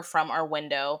river from our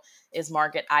window is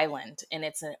Margit Island, and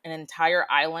it's an entire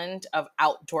island of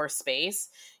outdoor space.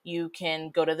 You can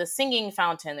go to the singing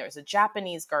fountain. There's a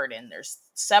Japanese garden. There's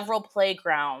several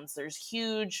playgrounds. There's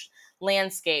huge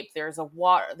landscape. There's a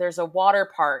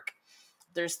water park.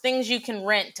 There's things you can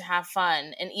rent to have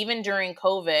fun. And even during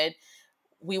COVID,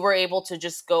 we were able to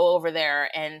just go over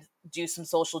there and do some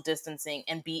social distancing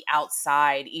and be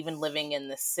outside, even living in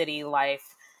the city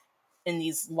life in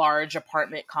these large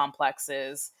apartment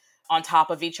complexes on top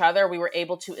of each other. We were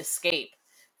able to escape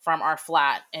from our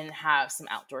flat and have some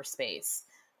outdoor space,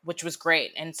 which was great.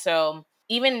 And so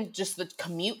even just the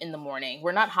commute in the morning,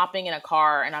 we're not hopping in a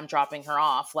car and I'm dropping her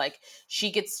off. Like, she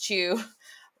gets to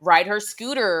ride her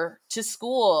scooter to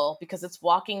school because it's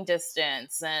walking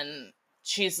distance, and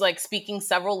she's like speaking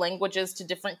several languages to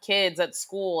different kids at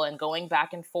school and going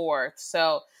back and forth.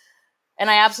 So, and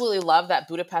I absolutely love that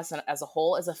Budapest as a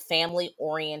whole is a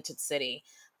family-oriented city.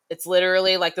 It's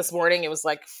literally like this morning, it was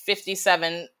like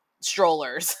 57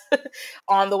 strollers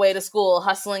on the way to school,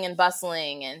 hustling and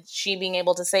bustling, and she being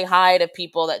able to say hi to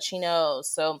people that she knows.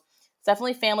 So it's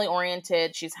definitely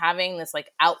family-oriented. She's having this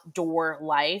like outdoor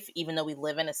life, even though we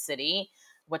live in a city,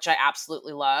 which I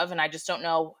absolutely love. And I just don't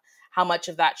know how much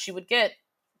of that she would get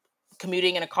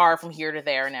commuting in a car from here to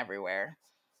there and everywhere.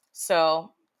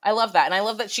 So I love that. And I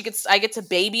love that I get to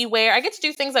baby wear. I get to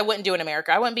do things I wouldn't do in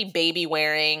America. I wouldn't be baby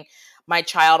wearing my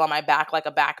child on my back like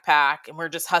a backpack. And we're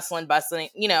just hustling, bustling,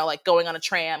 like going on a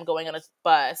tram, going on a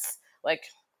bus. Like,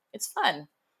 it's fun.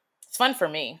 It's fun for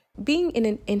me. Being in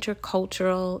an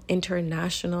intercultural,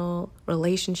 international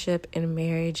relationship and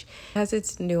marriage has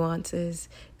its nuances.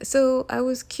 So I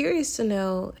was curious to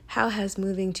know, how has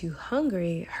moving to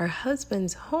Hungary, her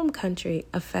husband's home country,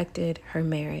 affected her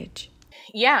marriage?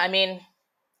 Yeah, I mean,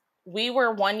 we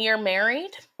were 1 year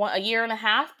married, a year and a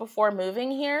half before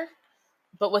moving here.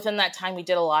 But within that time, we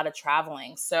did a lot of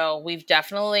traveling. So we've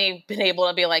definitely been able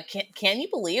to be like, can you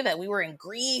believe that we were in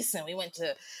Greece and we went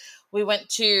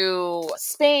to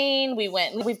Spain.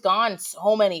 We've gone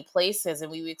so many places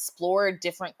and we explored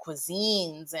different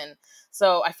cuisines. And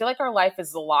so I feel like our life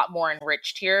is a lot more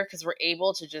enriched here because we're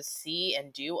able to just see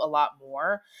and do a lot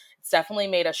more. It's definitely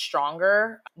made us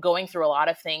stronger going through a lot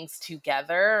of things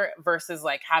together versus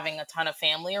like having a ton of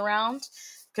family around.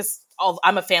 Because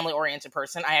I'm a family oriented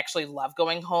person. I actually love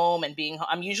going home and being home.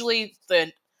 I'm usually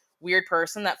the weird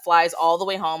person that flies all the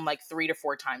way home like 3 to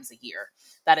 4 times a year.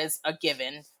 That is a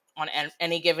given on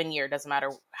any given year. Doesn't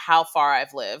matter how far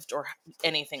I've lived or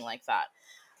anything like that.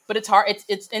 But it's hard.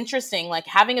 It's interesting, like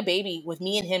having a baby with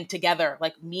me and him together,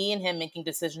 like me and him making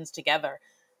decisions together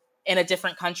in a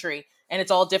different country, and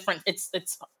it's all different. It's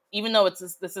even though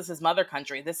this is his mother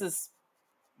country, this is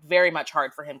very much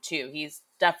hard for him too. He's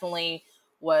definitely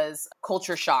was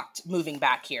culture shocked moving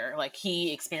back here. Like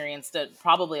he experienced it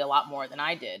probably a lot more than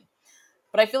I did.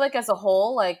 But I feel like as a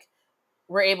whole, like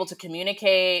we're able to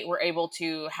communicate. We're able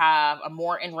to have a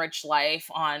more enriched life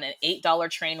on an $8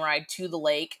 train ride to the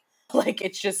lake. Like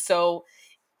it's just so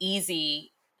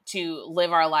easy to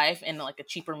live our life in like a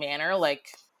cheaper manner,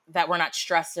 like that we're not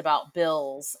stressed about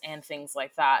bills and things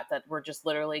like that, that we're just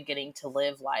literally getting to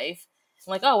live life.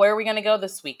 I'm like, oh, where are we going to go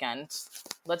this weekend?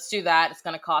 Let's do that. It's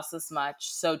going to cost this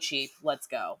much. So cheap. Let's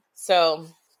go. So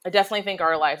I definitely think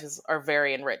our lives are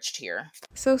very enriched here.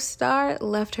 So Star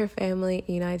left her family in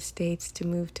the United States to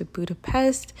move to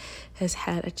Budapest, has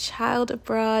had a child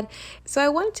abroad. So I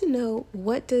wanted to know,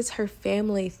 what does her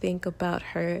family think about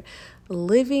her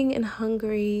living in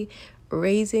Hungary,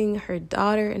 raising her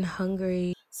daughter in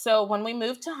Hungary? So when we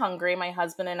moved to Hungary, my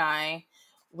husband and I,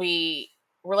 we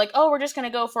were like, oh, we're just going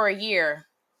to go for a year.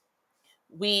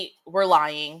 We were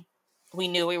lying. We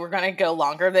knew we were going to go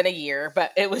longer than a year,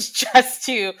 but it was just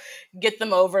to get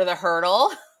them over the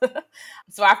hurdle.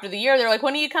 So after the year, they're like,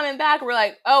 when are you coming back? We're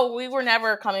like, oh, we were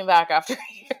never coming back after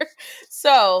a year.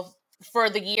 So for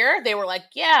the year, they were like,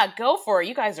 yeah, go for it.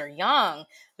 You guys are young.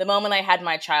 The moment I had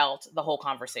my child, the whole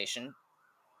conversation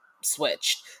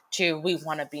switched to, we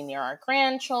want to be near our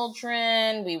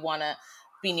grandchildren. We want to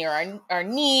be near our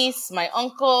niece, my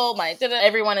uncle,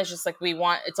 everyone is just like,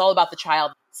 it's all about the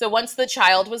child. So once the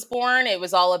child was born, it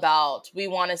was all about, we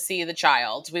want to see the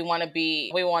child. We want to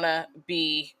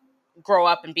be grow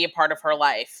up and be a part of her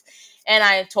life. And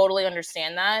I totally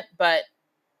understand that, but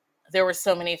there were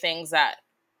so many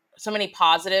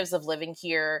positives of living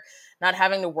here, not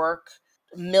having to work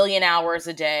a million hours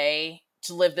a day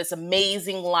to live this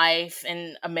amazing life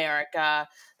in America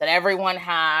that everyone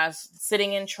has,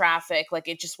 sitting in traffic. Like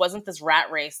it just wasn't this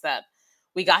rat race, that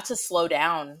we got to slow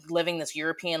down living this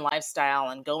European lifestyle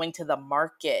and going to the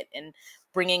market and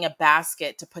bringing a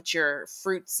basket to put your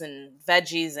fruits and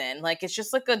veggies in. Like it's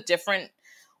just like a different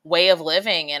way of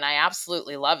living, and I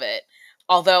absolutely love it.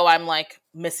 Although I'm like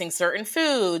missing certain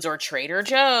foods or Trader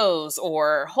Joe's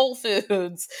or Whole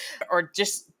Foods, or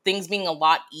just things being a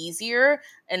lot easier.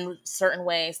 In certain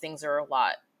ways, things are a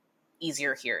lot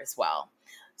easier here as well.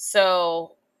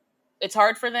 So it's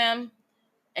hard for them.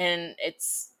 And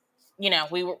it's,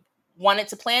 we wanted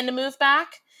to plan to move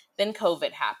back. Then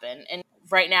COVID happened. And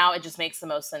right now it just makes the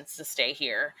most sense to stay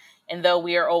here. And though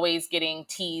we are always getting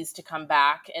teased to come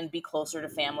back and be closer to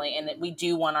family, and that we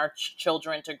do want our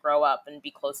children to grow up and be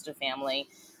close to family,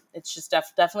 it's just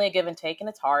definitely a give and take, and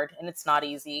it's hard, and it's not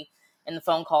easy, and the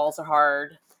phone calls are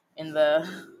hard, and the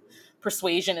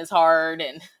persuasion is hard,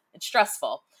 and it's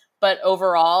stressful. But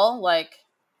overall, like,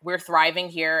 we're thriving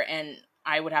here, and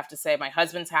I would have to say my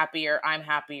husband's happier, I'm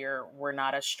happier, we're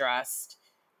not as stressed,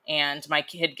 and my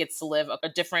kid gets to live a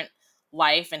different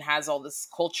life and has all this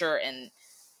culture and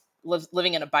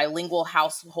living in a bilingual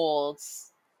household.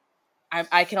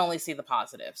 I can only see the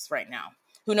positives right now.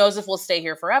 Who knows if we'll stay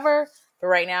here forever, but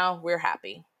right now we're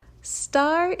happy.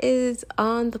 Star is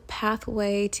on the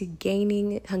pathway to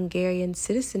gaining Hungarian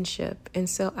citizenship, and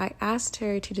so I asked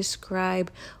her to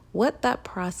describe what that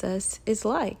process is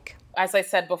like. As I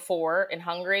said before, in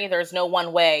Hungary, there's no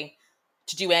one way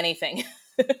to do anything.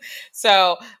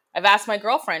 So I've asked my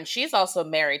girlfriend, she's also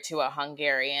married to a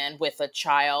Hungarian with a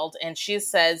child, and she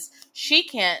says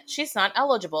she's not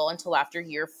eligible until after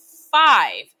year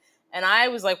 5. And I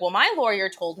was like, well, my lawyer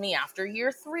told me after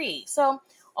year 3. So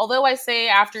Although I say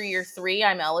after year 3,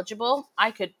 I'm eligible,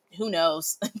 who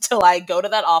knows, until I go to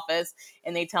that office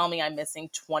and they tell me I'm missing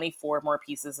 24 more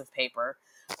pieces of paper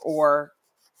or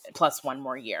plus one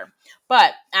more year.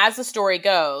 But as the story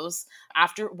goes,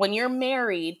 when you're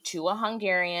married to a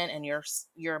Hungarian and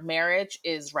your marriage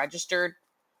is registered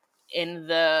in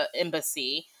the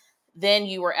embassy, then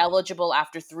you are eligible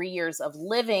after 3 years of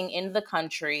living in the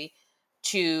country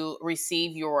to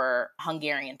receive your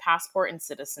Hungarian passport and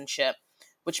citizenship,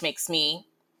 which makes me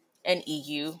an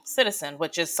EU citizen,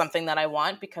 which is something that I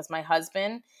want because my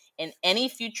husband and any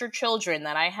future children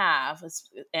that I have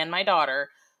and my daughter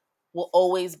will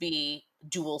always be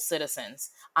dual citizens.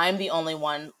 I'm the only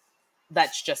one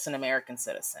that's just an American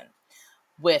citizen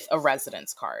with a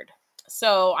residence card.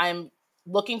 So I'm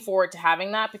looking forward to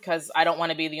having that because I don't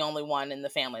want to be the only one in the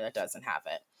family that doesn't have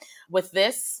it. With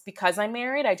this, because I'm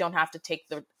married, I don't have to take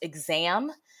the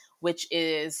exam, which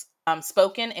is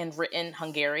spoken and written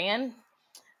Hungarian.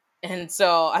 And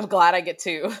so I'm glad I get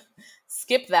to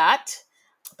skip that.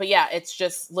 But yeah, it's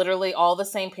just literally all the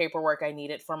same paperwork I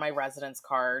needed for my residence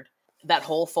card. That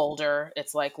whole folder,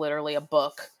 it's like literally a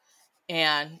book,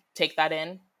 and take that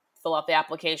in, fill out the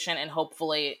application, and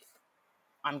hopefully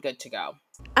I'm good to go.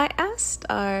 I asked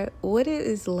what it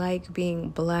is like being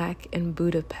Black in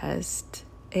Budapest,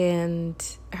 and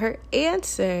her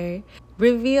answer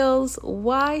reveals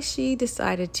why she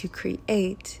decided to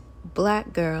create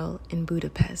Black Girl in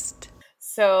Budapest.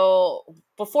 So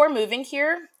before moving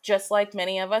here, just like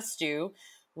many of us do,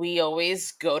 we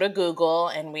always go to Google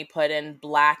and we put in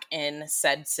Black in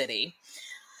said city.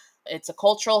 It's a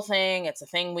cultural thing. It's a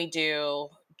thing we do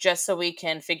just so we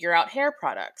can figure out hair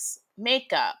products,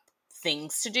 makeup,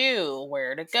 things to do,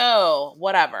 where to go,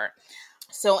 whatever.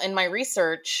 So in my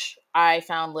research, I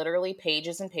found literally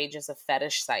pages and pages of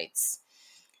fetish sites.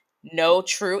 No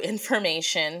true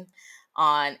information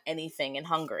on anything in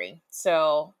Hungary.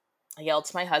 So I yelled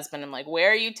to my husband, I'm like,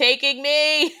 where are you taking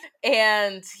me?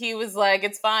 And he was like,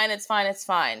 it's fine, it's fine, it's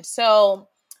fine. So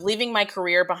leaving my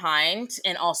career behind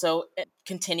and also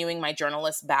continuing my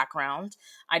journalist background,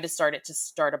 I decided to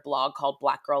start a blog called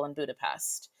Black Girl in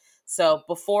Budapest. So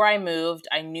before I moved,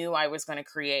 I knew I was going to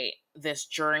create this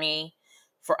journey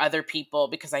for other people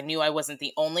because I knew I wasn't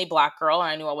the only Black girl,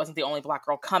 and I knew I wasn't the only Black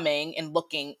girl coming and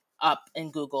looking up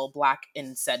in Google Black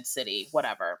in said city,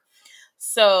 whatever.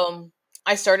 So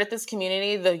I started this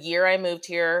community the year I moved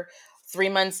here. 3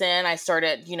 months in, I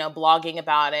started, blogging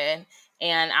about it.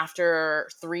 And after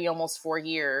 3, almost 4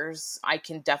 years, I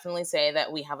can definitely say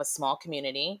that we have a small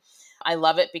community. I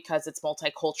love it because it's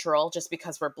multicultural. Just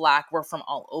because we're Black, we're from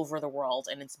all over the world,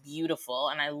 and it's beautiful.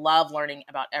 And I love learning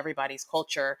about everybody's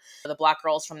culture. The Black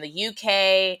girls from the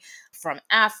UK, from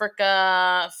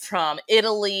Africa, from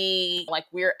Italy, like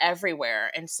we're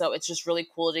everywhere. And so it's just really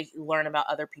cool to learn about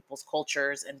other people's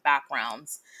cultures and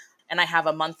backgrounds. And I have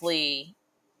a monthly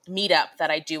meetup that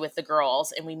I do with the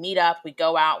girls, and we meet up, we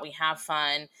go out, we have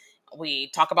fun, we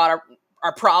talk about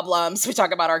our problems, we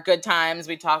talk about our good times,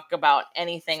 we talk about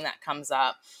anything that comes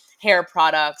up, hair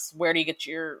products, where do you get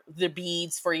the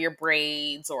beads for your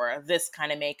braids, or this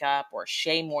kind of makeup, or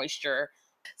Shea Moisture.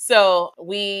 So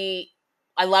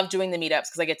I love doing the meetups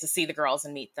because I get to see the girls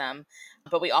and meet them.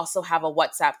 But we also have a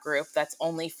WhatsApp group that's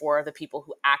only for the people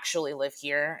who actually live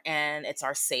here, and it's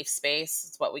our safe space.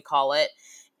 It's what we call it.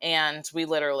 And we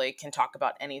literally can talk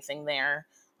about anything there,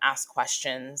 ask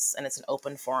questions, and it's an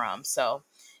open forum. So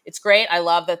it's great. I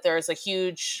love that there's a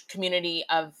huge community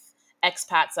of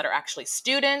expats that are actually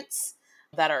students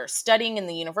that are studying in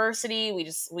the university.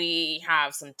 We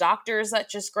have some doctors that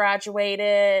just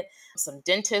graduated, some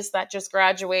dentists that just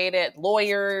graduated,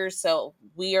 lawyers. So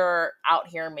we are out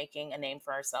here making a name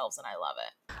for ourselves, and I love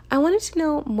it. I wanted to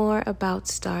know more about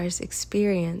Star's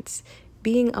experience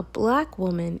being a Black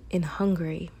woman in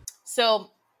Hungary.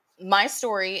 So my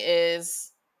story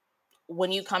is,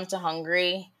 when you come to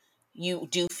Hungary, you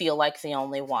do feel like the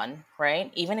only one,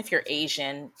 right? Even if you're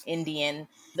Asian, Indian.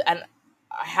 And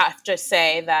I have to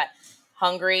say that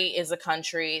Hungary is a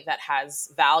country that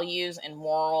has values and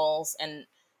morals, and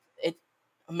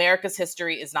America's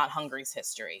history is not Hungary's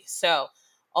history. So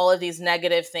all of these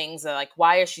negative things are like,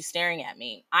 why is she staring at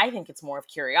me? I think it's more of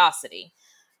curiosity,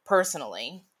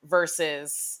 personally,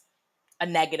 versus a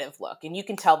negative look. And you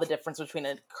can tell the difference between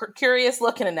a curious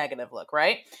look and a negative look,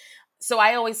 right? So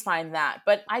I always find that.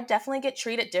 But I definitely get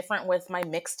treated different with my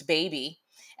mixed baby.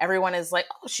 Everyone is like,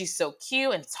 oh, she's so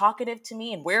cute and talkative to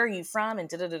me, and where are you from, and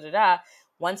da-da-da-da-da.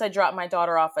 Once I drop my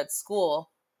daughter off at school,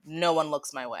 no one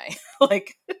looks my way.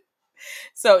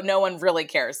 So no one really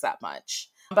cares that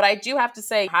much. But I do have to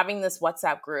say, having this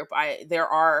WhatsApp group,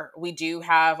 we do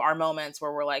have our moments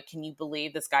where we're like, can you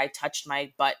believe this guy touched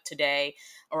my butt today?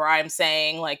 Or I'm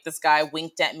saying like this guy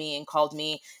winked at me and called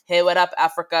me, hey, what up,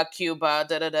 Africa, Cuba,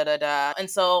 da da da da da.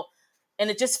 And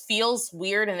it just feels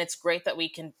weird. And it's great that we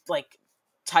can like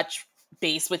touch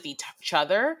base with each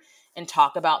other and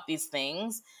talk about these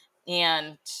things.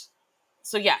 And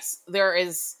so yes, there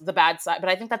is the bad side, but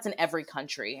I think that's in every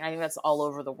country. I think that's all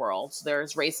over the world. So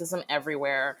there's racism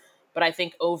everywhere, but I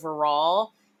think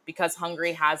overall, because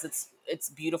Hungary has its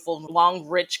beautiful, long,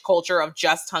 rich culture of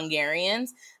just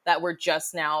Hungarians, that we're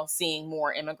just now seeing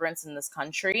more immigrants in this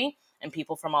country and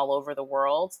people from all over the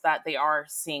world, that they are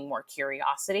seeing more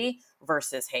curiosity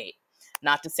versus hate.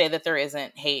 Not to say that there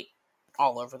isn't hate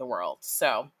all over the world.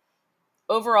 So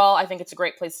overall, I think it's a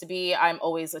great place to be. I'm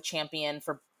always a champion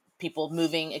for people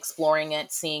moving, exploring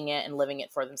it, seeing it, and living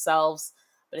it for themselves.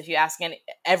 But if you ask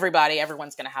everybody,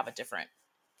 everyone's going to have a different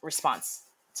response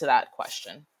to that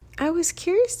question. I was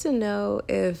curious to know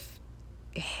if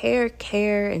hair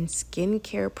care and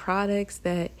skincare products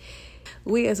that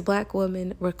we as Black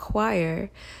women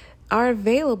require are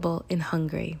available in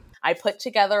Hungary. I put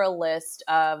together a list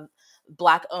of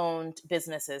Black-owned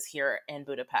businesses here in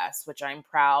Budapest, which I'm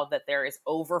proud that there is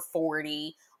over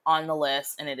 40 on the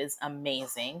list, and it is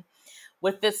amazing.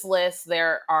 With this list,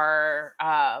 there are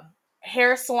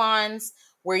hair salons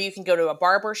where you can go to a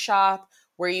barber shop,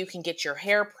 where you can get your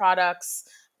hair products.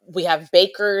 We have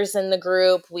bakers in the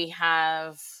group. We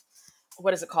have,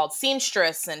 what is it called?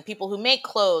 Seamstress and people who make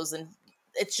clothes. And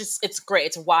it's great.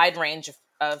 It's a wide range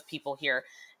of people here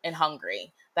in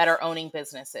Hungary that are owning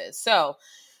businesses. So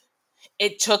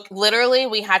it took literally,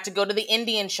 we had to go to the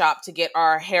Indian shop to get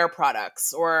our hair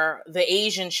products or the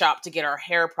Asian shop to get our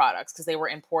hair products because they were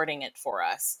importing it for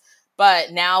us.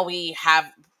 But now we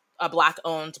have a Black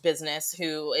owned business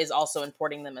who is also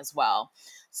importing them as well.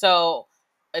 So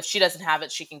if she doesn't have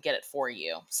it, she can get it for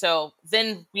you. So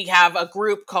then we have a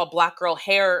group called Black Girl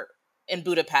Hair in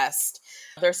Budapest.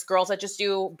 There's girls that just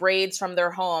do braids from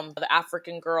their home. The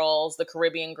African girls, the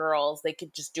Caribbean girls, they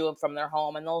could just do them from their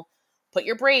home and they'll put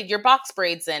your box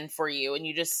braids in for you and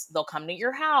they'll come to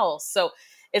your house. So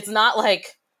it's not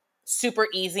like super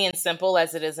easy and simple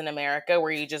as it is in America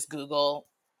where you just Google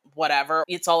whatever.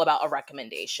 It's all about a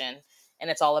recommendation and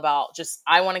it's all about just,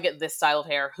 I want to get this style of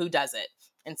hair. Who does it?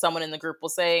 And someone in the group will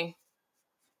say,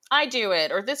 I do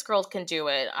it, or this girl can do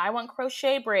it. I want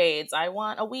crochet braids. I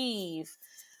want a weave.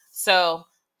 So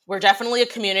we're definitely a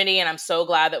community, and I'm so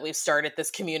glad that we've started this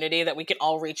community that we can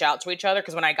all reach out to each other.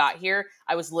 Because when I got here,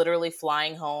 I was literally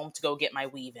flying home to go get my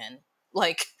weave in,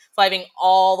 like flying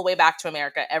all the way back to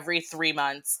America every 3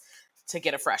 months to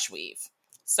get a fresh weave.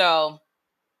 So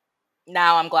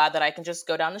now I'm glad that I can just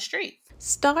go down the street.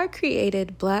 Star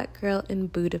created Black Girl in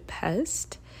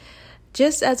Budapest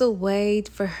just as a way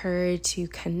for her to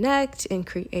connect and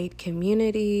create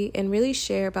community and really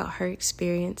share about her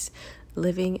experience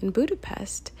living in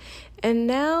Budapest. And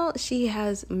now she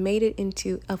has made it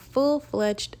into a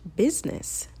full-fledged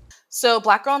business. So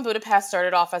Black Girl in Budapest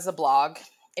started off as a blog.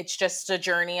 It's just a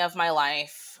journey of my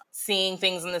life, seeing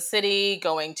things in the city,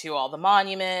 going to all the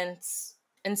monuments.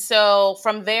 And so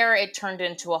from there, it turned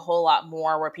into a whole lot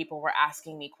more where people were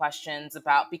asking me questions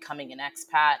about becoming an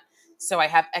expat. So I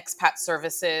have expat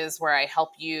services where I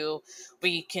help you.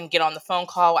 We can get on the phone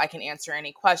call. I can answer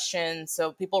any questions.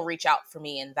 So people reach out for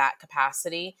me in that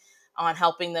capacity on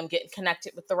helping them get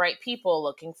connected with the right people,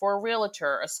 looking for a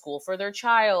realtor, a school for their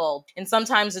child. And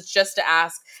sometimes it's just to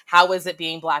ask, how is it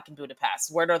being Black in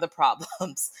Budapest? What are the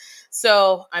problems?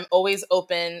 So I'm always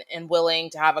open and willing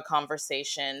to have a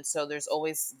conversation. So there's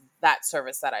always that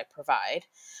service that I provide.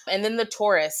 And then the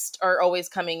tourists are always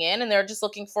coming in and they're just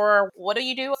looking for, what do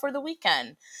you do for the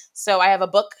weekend? So I have a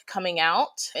book coming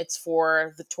out. It's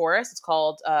for the tourists. It's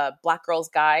called Black Girl's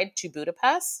Guide to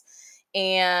Budapest.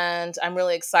 And I'm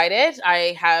really excited.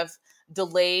 I have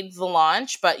delayed the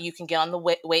launch, but you can get on the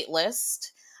wait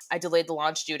list. I delayed the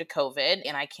launch due to COVID,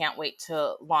 and I can't wait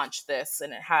to launch this.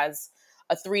 And it has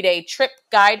a 3-day trip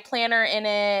guide planner in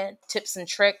it, tips and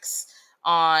tricks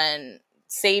on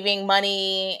saving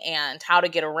money and how to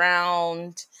get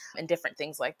around and different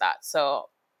things like that. So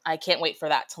I can't wait for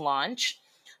that to launch.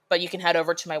 But you can head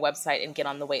over to my website and get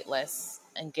on the wait list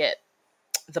and get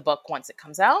the book once it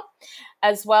comes out,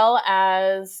 as well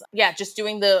as just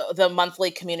doing the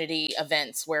monthly community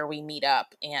events where we meet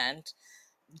up and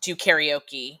do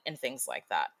karaoke and things like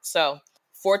that. So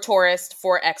for tourists,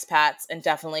 for expats, and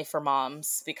definitely for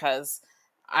moms, because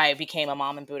I became a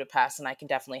mom in Budapest and I can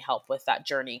definitely help with that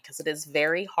journey because it is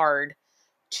very hard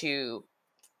to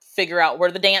figure out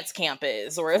where the dance camp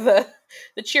is or the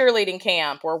cheerleading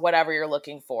camp or whatever you're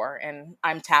looking for. And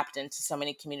I'm tapped into so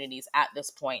many communities at this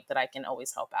point that I can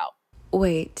always help out.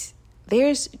 Wait,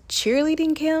 there's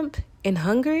cheerleading camp in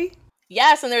Hungary?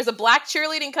 Yes, and there's a Black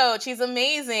cheerleading coach. He's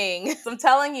amazing. I'm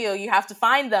telling you, you have to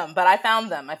find them, but I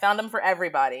found them. I found them for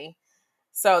everybody.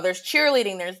 So there's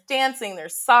cheerleading, there's dancing,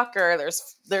 there's soccer,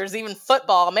 there's even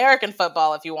football, American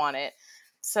football if you want it.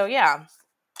 So yeah,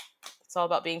 it's all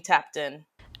about being tapped in.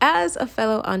 As a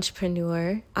fellow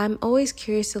entrepreneur, I'm always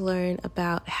curious to learn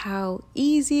about how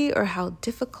easy or how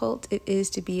difficult it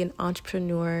is to be an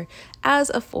entrepreneur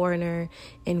as a foreigner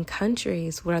in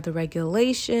countries. What are the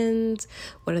regulations?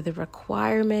 What are the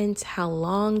requirements? How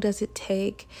long does it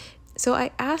take? So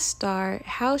I asked Star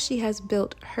how she has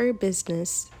built her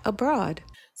business abroad.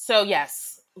 So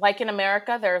yes, like in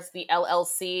America, there's the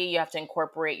LLC. You have to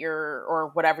incorporate or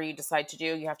whatever you decide to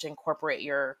do, you have to incorporate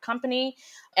your company.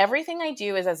 Everything I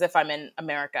do is as if I'm in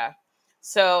America.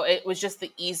 So it was just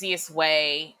the easiest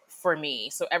way for me.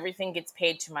 So everything gets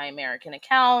paid to my American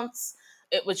accounts.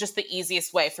 It was just the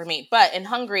easiest way for me. But in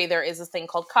Hungary, there is a thing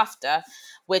called kafta,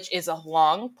 which is a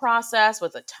long process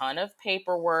with a ton of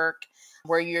paperwork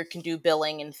where you can do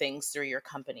billing and things through your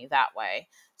company that way.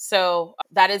 So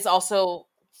that is also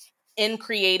in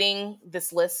creating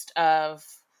this list of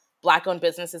Black-owned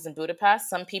businesses in Budapest.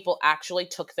 Some people actually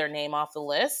took their name off the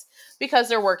list because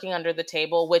they're working under the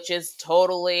table, which is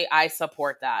totally, I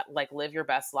support that. Like, live your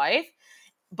best life.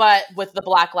 But with the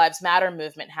Black Lives Matter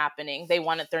movement happening, they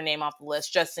wanted their name off the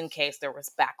list just in case there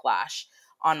was backlash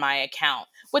on my account,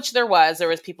 which there was. There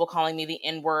was people calling me the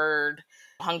N-word,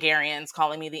 Hungarians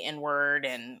calling me the N-word,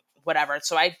 and whatever.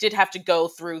 So I did have to go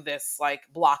through this, like,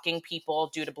 blocking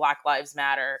people due to Black Lives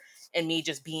Matter and me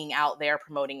just being out there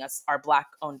promoting our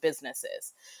Black-owned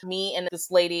businesses. Me and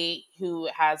this lady who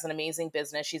has an amazing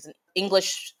business. She's an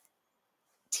English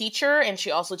teacher and she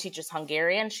also teaches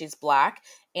Hungarian. She's Black.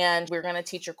 And we're going to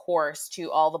teach a course to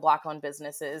all the Black-owned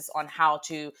businesses on how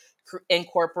to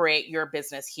incorporate your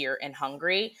business here in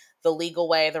Hungary, the legal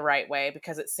way, the right way,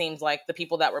 because it seems like the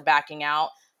people that were backing out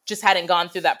just hadn't gone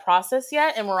through that process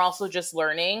yet. And we're also just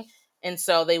learning. And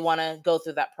so they want to go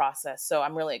through that process. So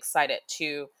I'm really excited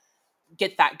to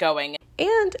get that going.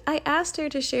 And I asked her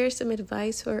to share some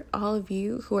advice for all of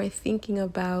you who are thinking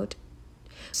about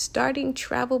starting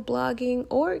travel blogging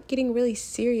or getting really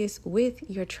serious with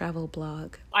your travel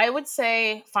blog. I would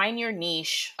say find your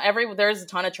niche. There's a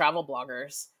ton of travel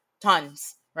bloggers,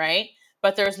 tons, right?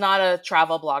 But there's not a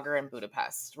travel blogger in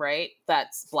Budapest, right?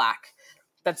 That's Black,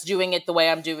 that's doing it the way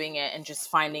I'm doing it and just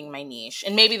finding my niche.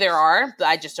 And maybe there are, but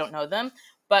I just don't know them.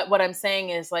 But what I'm saying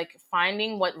is, like,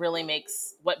 finding what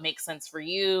makes sense for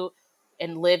you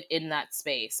and live in that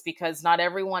space, because not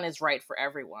everyone is right for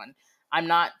everyone. I'm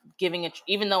not giving it,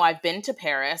 even though I've been to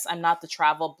Paris, I'm not the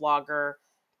travel blogger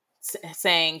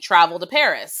saying travel to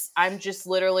Paris. I'm just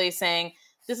literally saying,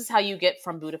 this is how you get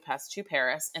from Budapest to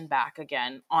Paris and back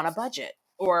again on a budget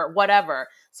or whatever.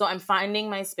 So I'm finding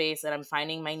my space and I'm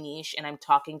finding my niche and I'm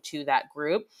talking to that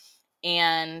group.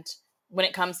 And when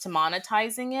it comes to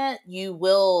monetizing it, you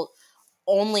will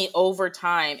only over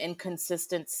time and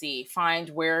consistency find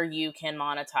where you can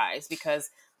monetize, because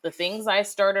the things I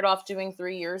started off doing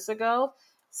 3 years ago,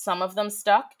 some of them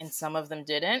stuck and some of them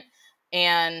didn't.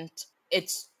 And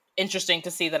it's interesting to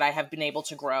see that I have been able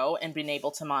to grow and been able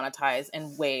to monetize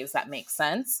in ways that make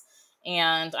sense.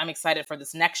 And I'm excited for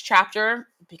this next chapter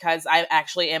because I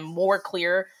actually am more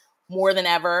clear more than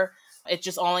ever. It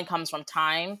just only comes from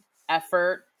time,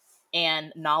 effort,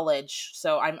 and knowledge.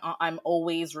 So I'm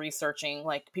always researching.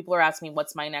 Like, people are asking me,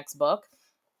 what's my next book?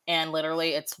 And literally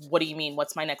it's, what do you mean?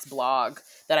 What's my next blog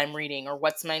that I'm reading? Or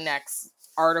what's my next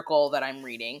article that I'm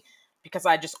reading? Because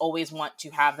I just always want to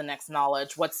have the next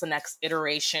knowledge. What's the next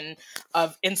iteration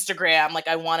of Instagram? Like,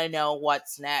 I want to know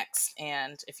what's next.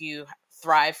 And if you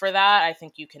thrive for that, I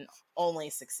think you can only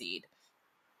succeed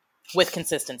with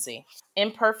consistency.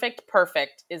 Imperfect,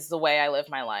 perfect is the way I live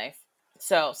my life.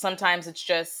 So sometimes it's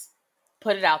just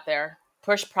put it out there,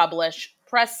 push publish,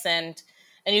 press send,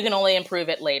 and you can only improve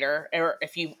it later, or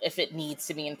if it needs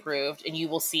to be improved, and you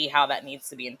will see how that needs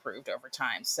to be improved over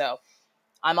time. So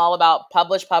I'm all about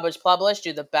publish,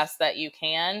 do the best that you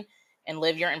can, and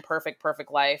live your imperfect,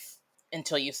 perfect life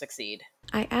until you succeed.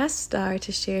 I asked Star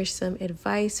to share some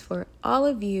advice for all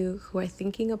of you who are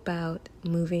thinking about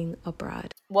moving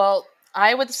abroad. Well,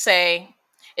 I would say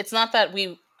it's not that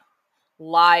we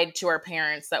lied to our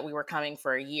parents that we were coming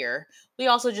for a year. We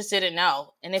also just didn't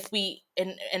know. And if we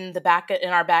in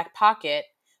our back pocket,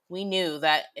 we knew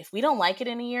that if we don't like it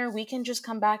in a year, we can just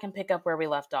come back and pick up where we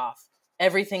left off.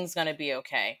 Everything's going to be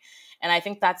okay. And I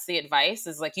think that's the advice,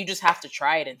 is like, you just have to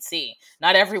try it and see.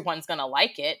 Not everyone's going to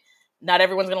like it. Not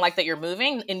everyone's going to like that you're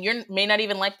moving, and you may not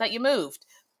even like that you moved.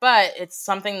 But it's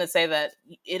something to say that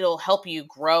it'll help you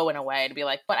grow in a way to be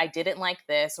like, but I didn't like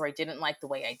this, or I didn't like the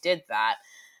way I did that.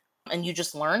 And you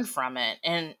just learn from it.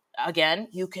 And again,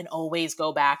 you can always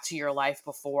go back to your life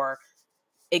before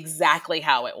exactly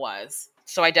how it was.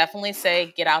 So I definitely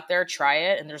say get out there, try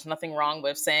it. And there's nothing wrong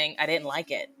with saying I didn't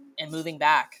like it and moving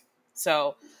back.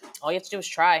 So all you have to do is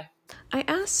try. I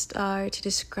asked Star to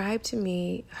describe to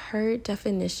me her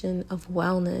definition of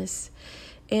wellness,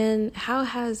 and how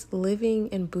has living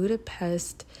in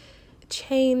Budapest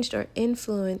changed or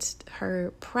influenced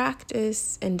her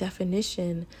practice and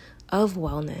definition of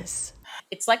wellness.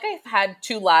 It's like I've had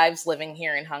two lives living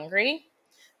here in Hungary,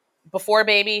 before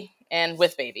baby and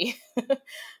with baby.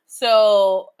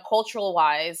 So cultural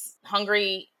wise,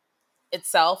 Hungary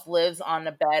itself lives on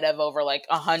a bed of over like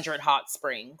 100 hot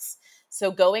springs.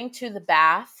 So going to the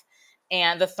bath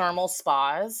and the thermal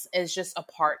spas is just a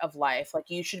part of life. Like,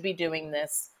 you should be doing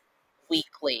this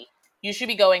weekly. You should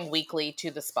be going weekly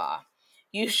to the spa.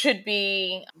 You should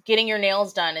be getting your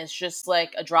nails done. Is just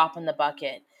like a drop in the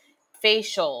bucket.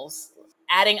 Facials,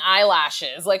 adding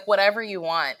eyelashes, like whatever you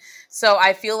want. So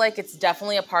I feel like it's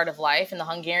definitely a part of life, and the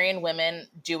Hungarian women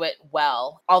do it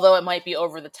well. Although it might be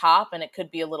over the top and it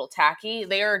could be a little tacky,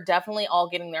 they are definitely all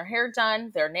getting their hair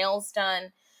done, their nails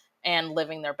done, and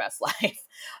living their best life.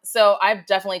 So I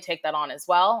definitely take that on as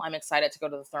well. I'm excited to go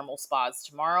to the thermal spas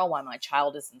tomorrow while my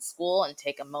child is in school and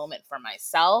take a moment for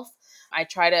myself. I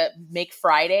try to make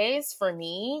Fridays for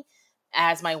me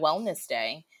as my wellness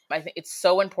day. I think it's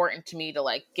so important to me to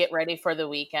like get ready for the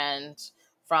weekend,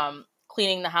 from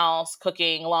cleaning the house,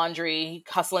 cooking, laundry,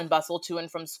 hustle and bustle to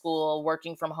and from school,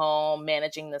 working from home,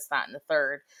 managing this, that, and the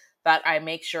third, that I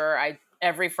make sure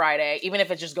every Friday, even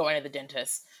if it's just going to the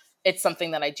dentist, it's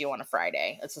something that I do on a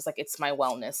Friday. It's just like, it's my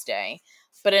wellness day.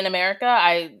 But in America,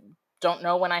 I don't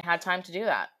know when I had time to do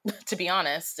that, to be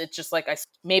honest. It's just like,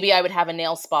 maybe I would have a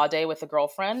nail spa day with a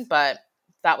girlfriend, but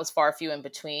that was far few in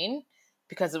between,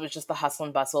 because it was just the hustle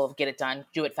and bustle of get it done,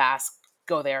 do it fast,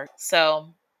 go there.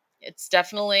 So it's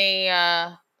definitely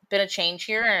been a change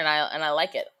here, and I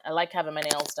like it. I like having my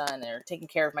nails done, or taking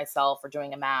care of myself, or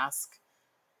doing a mask.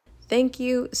 Thank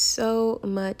you so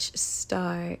much,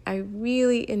 Star. I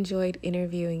really enjoyed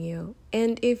interviewing you.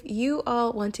 And if you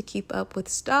all want to keep up with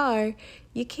Star,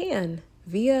 you can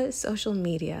via social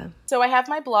media. So I have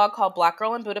my blog called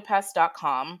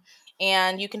blackgirlinbudapest.com,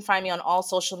 and you can find me on all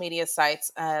social media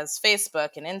sites as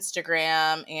Facebook and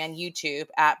Instagram and YouTube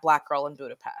at Black Girl in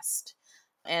Budapest.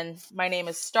 And my name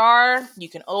is Star. You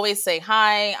can always say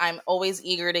hi. I'm always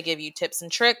eager to give you tips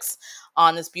and tricks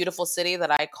on this beautiful city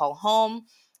that I call home.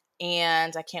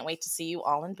 And I can't wait to see you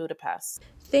all in Budapest.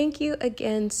 Thank you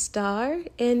again, Star.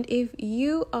 And if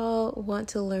you all want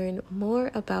to learn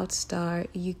more about Star,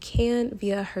 you can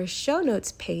via her show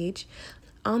notes page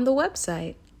on the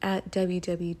website at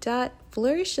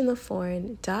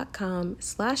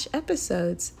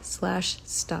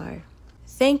www.flourishintheforeign.com/episodes/star.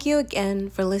 Thank you again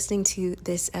for listening to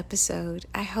this episode.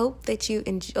 I hope that you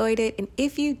enjoyed it. And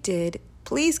if you did,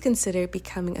 please consider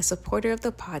becoming a supporter of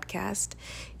the podcast.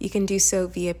 You can do so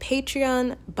via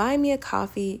Patreon, Buy Me a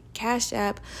Coffee, Cash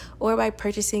App, or by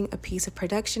purchasing a piece of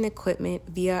production equipment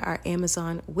via our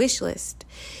Amazon wishlist.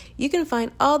 You can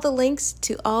find all the links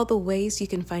to all the ways you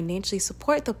can financially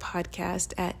support the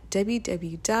podcast at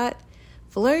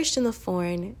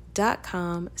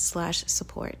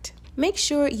www.flourishintheforeign.com/support. Make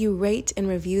sure you rate and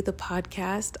review the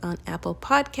podcast on Apple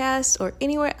Podcasts or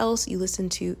anywhere else you listen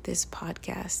to this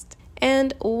podcast.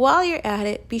 And while you're at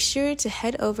it, be sure to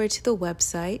head over to the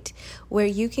website where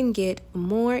you can get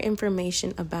more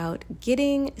information about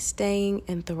getting, staying,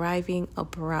 and thriving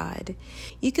abroad.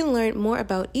 You can learn more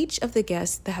about each of the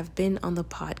guests that have been on the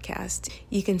podcast.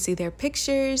 You can see their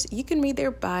pictures, you can read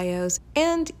their bios,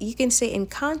 and you can stay in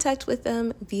contact with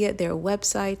them via their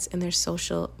websites and their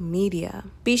social media.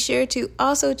 Be sure to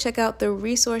also check out the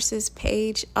resources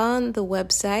page on the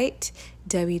website,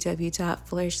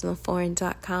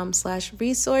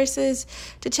 www.flourishintheforeign.com/resources,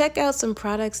 to check out some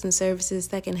products and services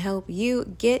that can help you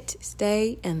get,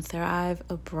 stay, and thrive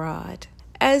abroad.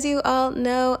 As you all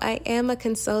know, I am a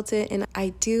consultant and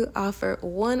I do offer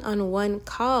one-on-one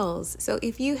calls. So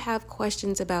if you have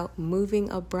questions about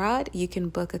moving abroad, you can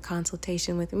book a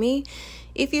consultation with me.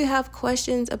 If you have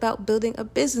questions about building a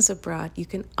business abroad, you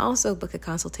can also book a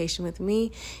consultation with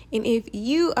me. And if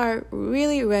you are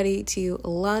really ready to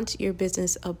launch your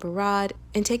business abroad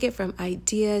and take it from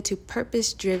idea to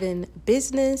purpose-driven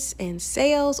business and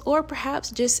sales, or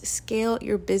perhaps just scale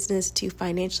your business to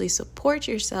financially support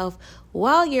yourself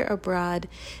while you're abroad,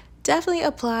 definitely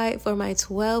apply for my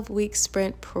 12-week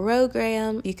sprint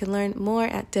program. You can learn more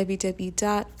at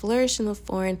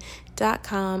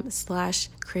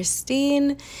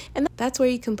www.flourishintheforeign.com/Christine. And that's where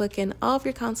you can book in all of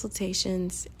your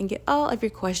consultations and get all of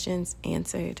your questions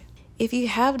answered. If you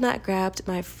have not grabbed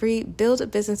my free Build a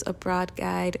Business Abroad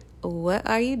guide, what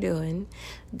are you doing?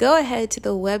 Go ahead to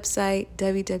the website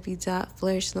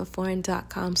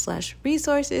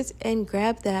www.flourishintheforeign.com/resources and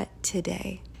grab that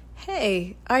today.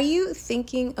 Hey, are you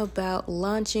thinking about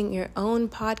launching your own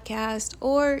podcast,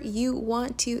 or you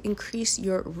want to increase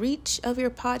your reach of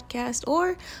your podcast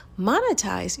or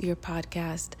monetize your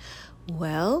podcast?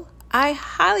 Well, I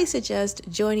highly suggest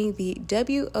joining the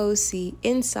WOC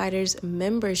Insiders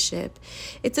membership.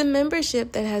 It's a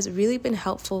membership that has really been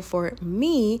helpful for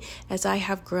me as I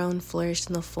have grown Flourish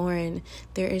in the Foreign.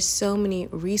 There is so many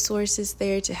resources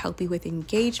there to help you with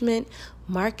engagement,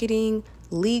 marketing,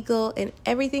 legal, and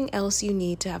everything else you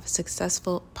need to have a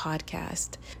successful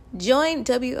podcast. Join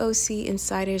WOC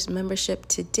Insiders membership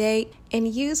today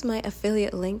and use my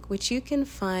affiliate link, which you can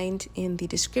find in the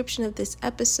description of this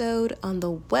episode on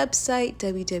the website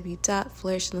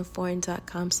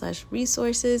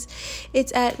www.flourishintheforeign.com/resources.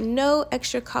 It's at no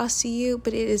extra cost to you,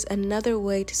 but it is another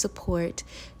way to support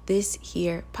this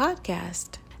here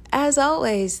podcast. As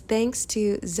always, thanks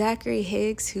to Zachary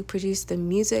Higgs, who produced the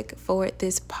music for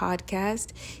this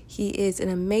podcast. He is an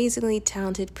amazingly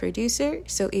talented producer,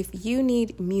 so if you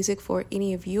need music for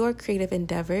any of your creative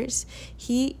endeavors,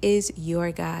 he is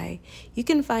your guy. You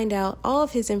can find out all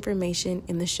of his information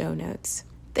in the show notes.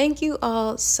 Thank you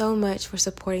all so much for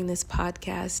supporting this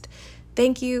podcast.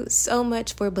 Thank you so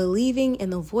much for believing in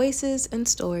the voices and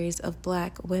stories of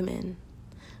Black women.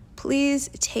 Please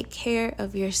take care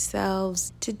of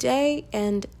yourselves today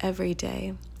and every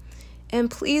day.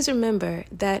 And please remember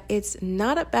that it's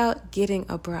not about getting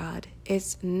abroad.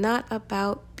 It's not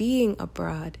about being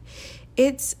abroad.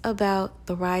 It's about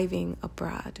thriving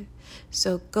abroad.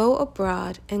 So go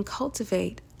abroad and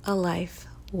cultivate a life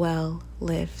well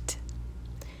lived.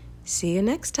 See you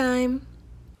next time.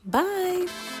 Bye.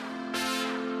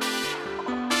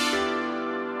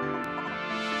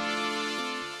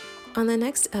 On the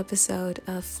next episode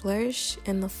of Flourish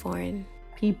in the Foreign.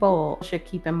 People should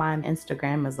keep in mind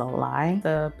Instagram is a lie.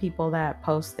 The people that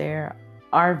post there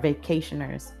are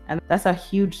vacationers, and that's a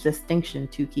huge distinction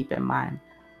to keep in mind.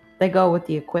 They go with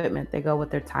the equipment, they go with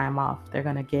their time off, they're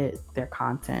gonna get their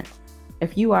content.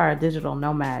 If you are a digital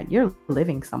nomad, you're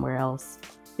living somewhere else.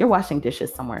 You're washing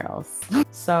dishes somewhere else.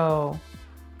 So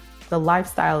the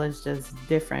lifestyle is just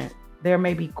different. There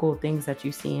may be cool things that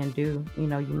you see and do, you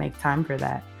make time for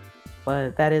that.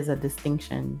 But that is a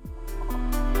distinction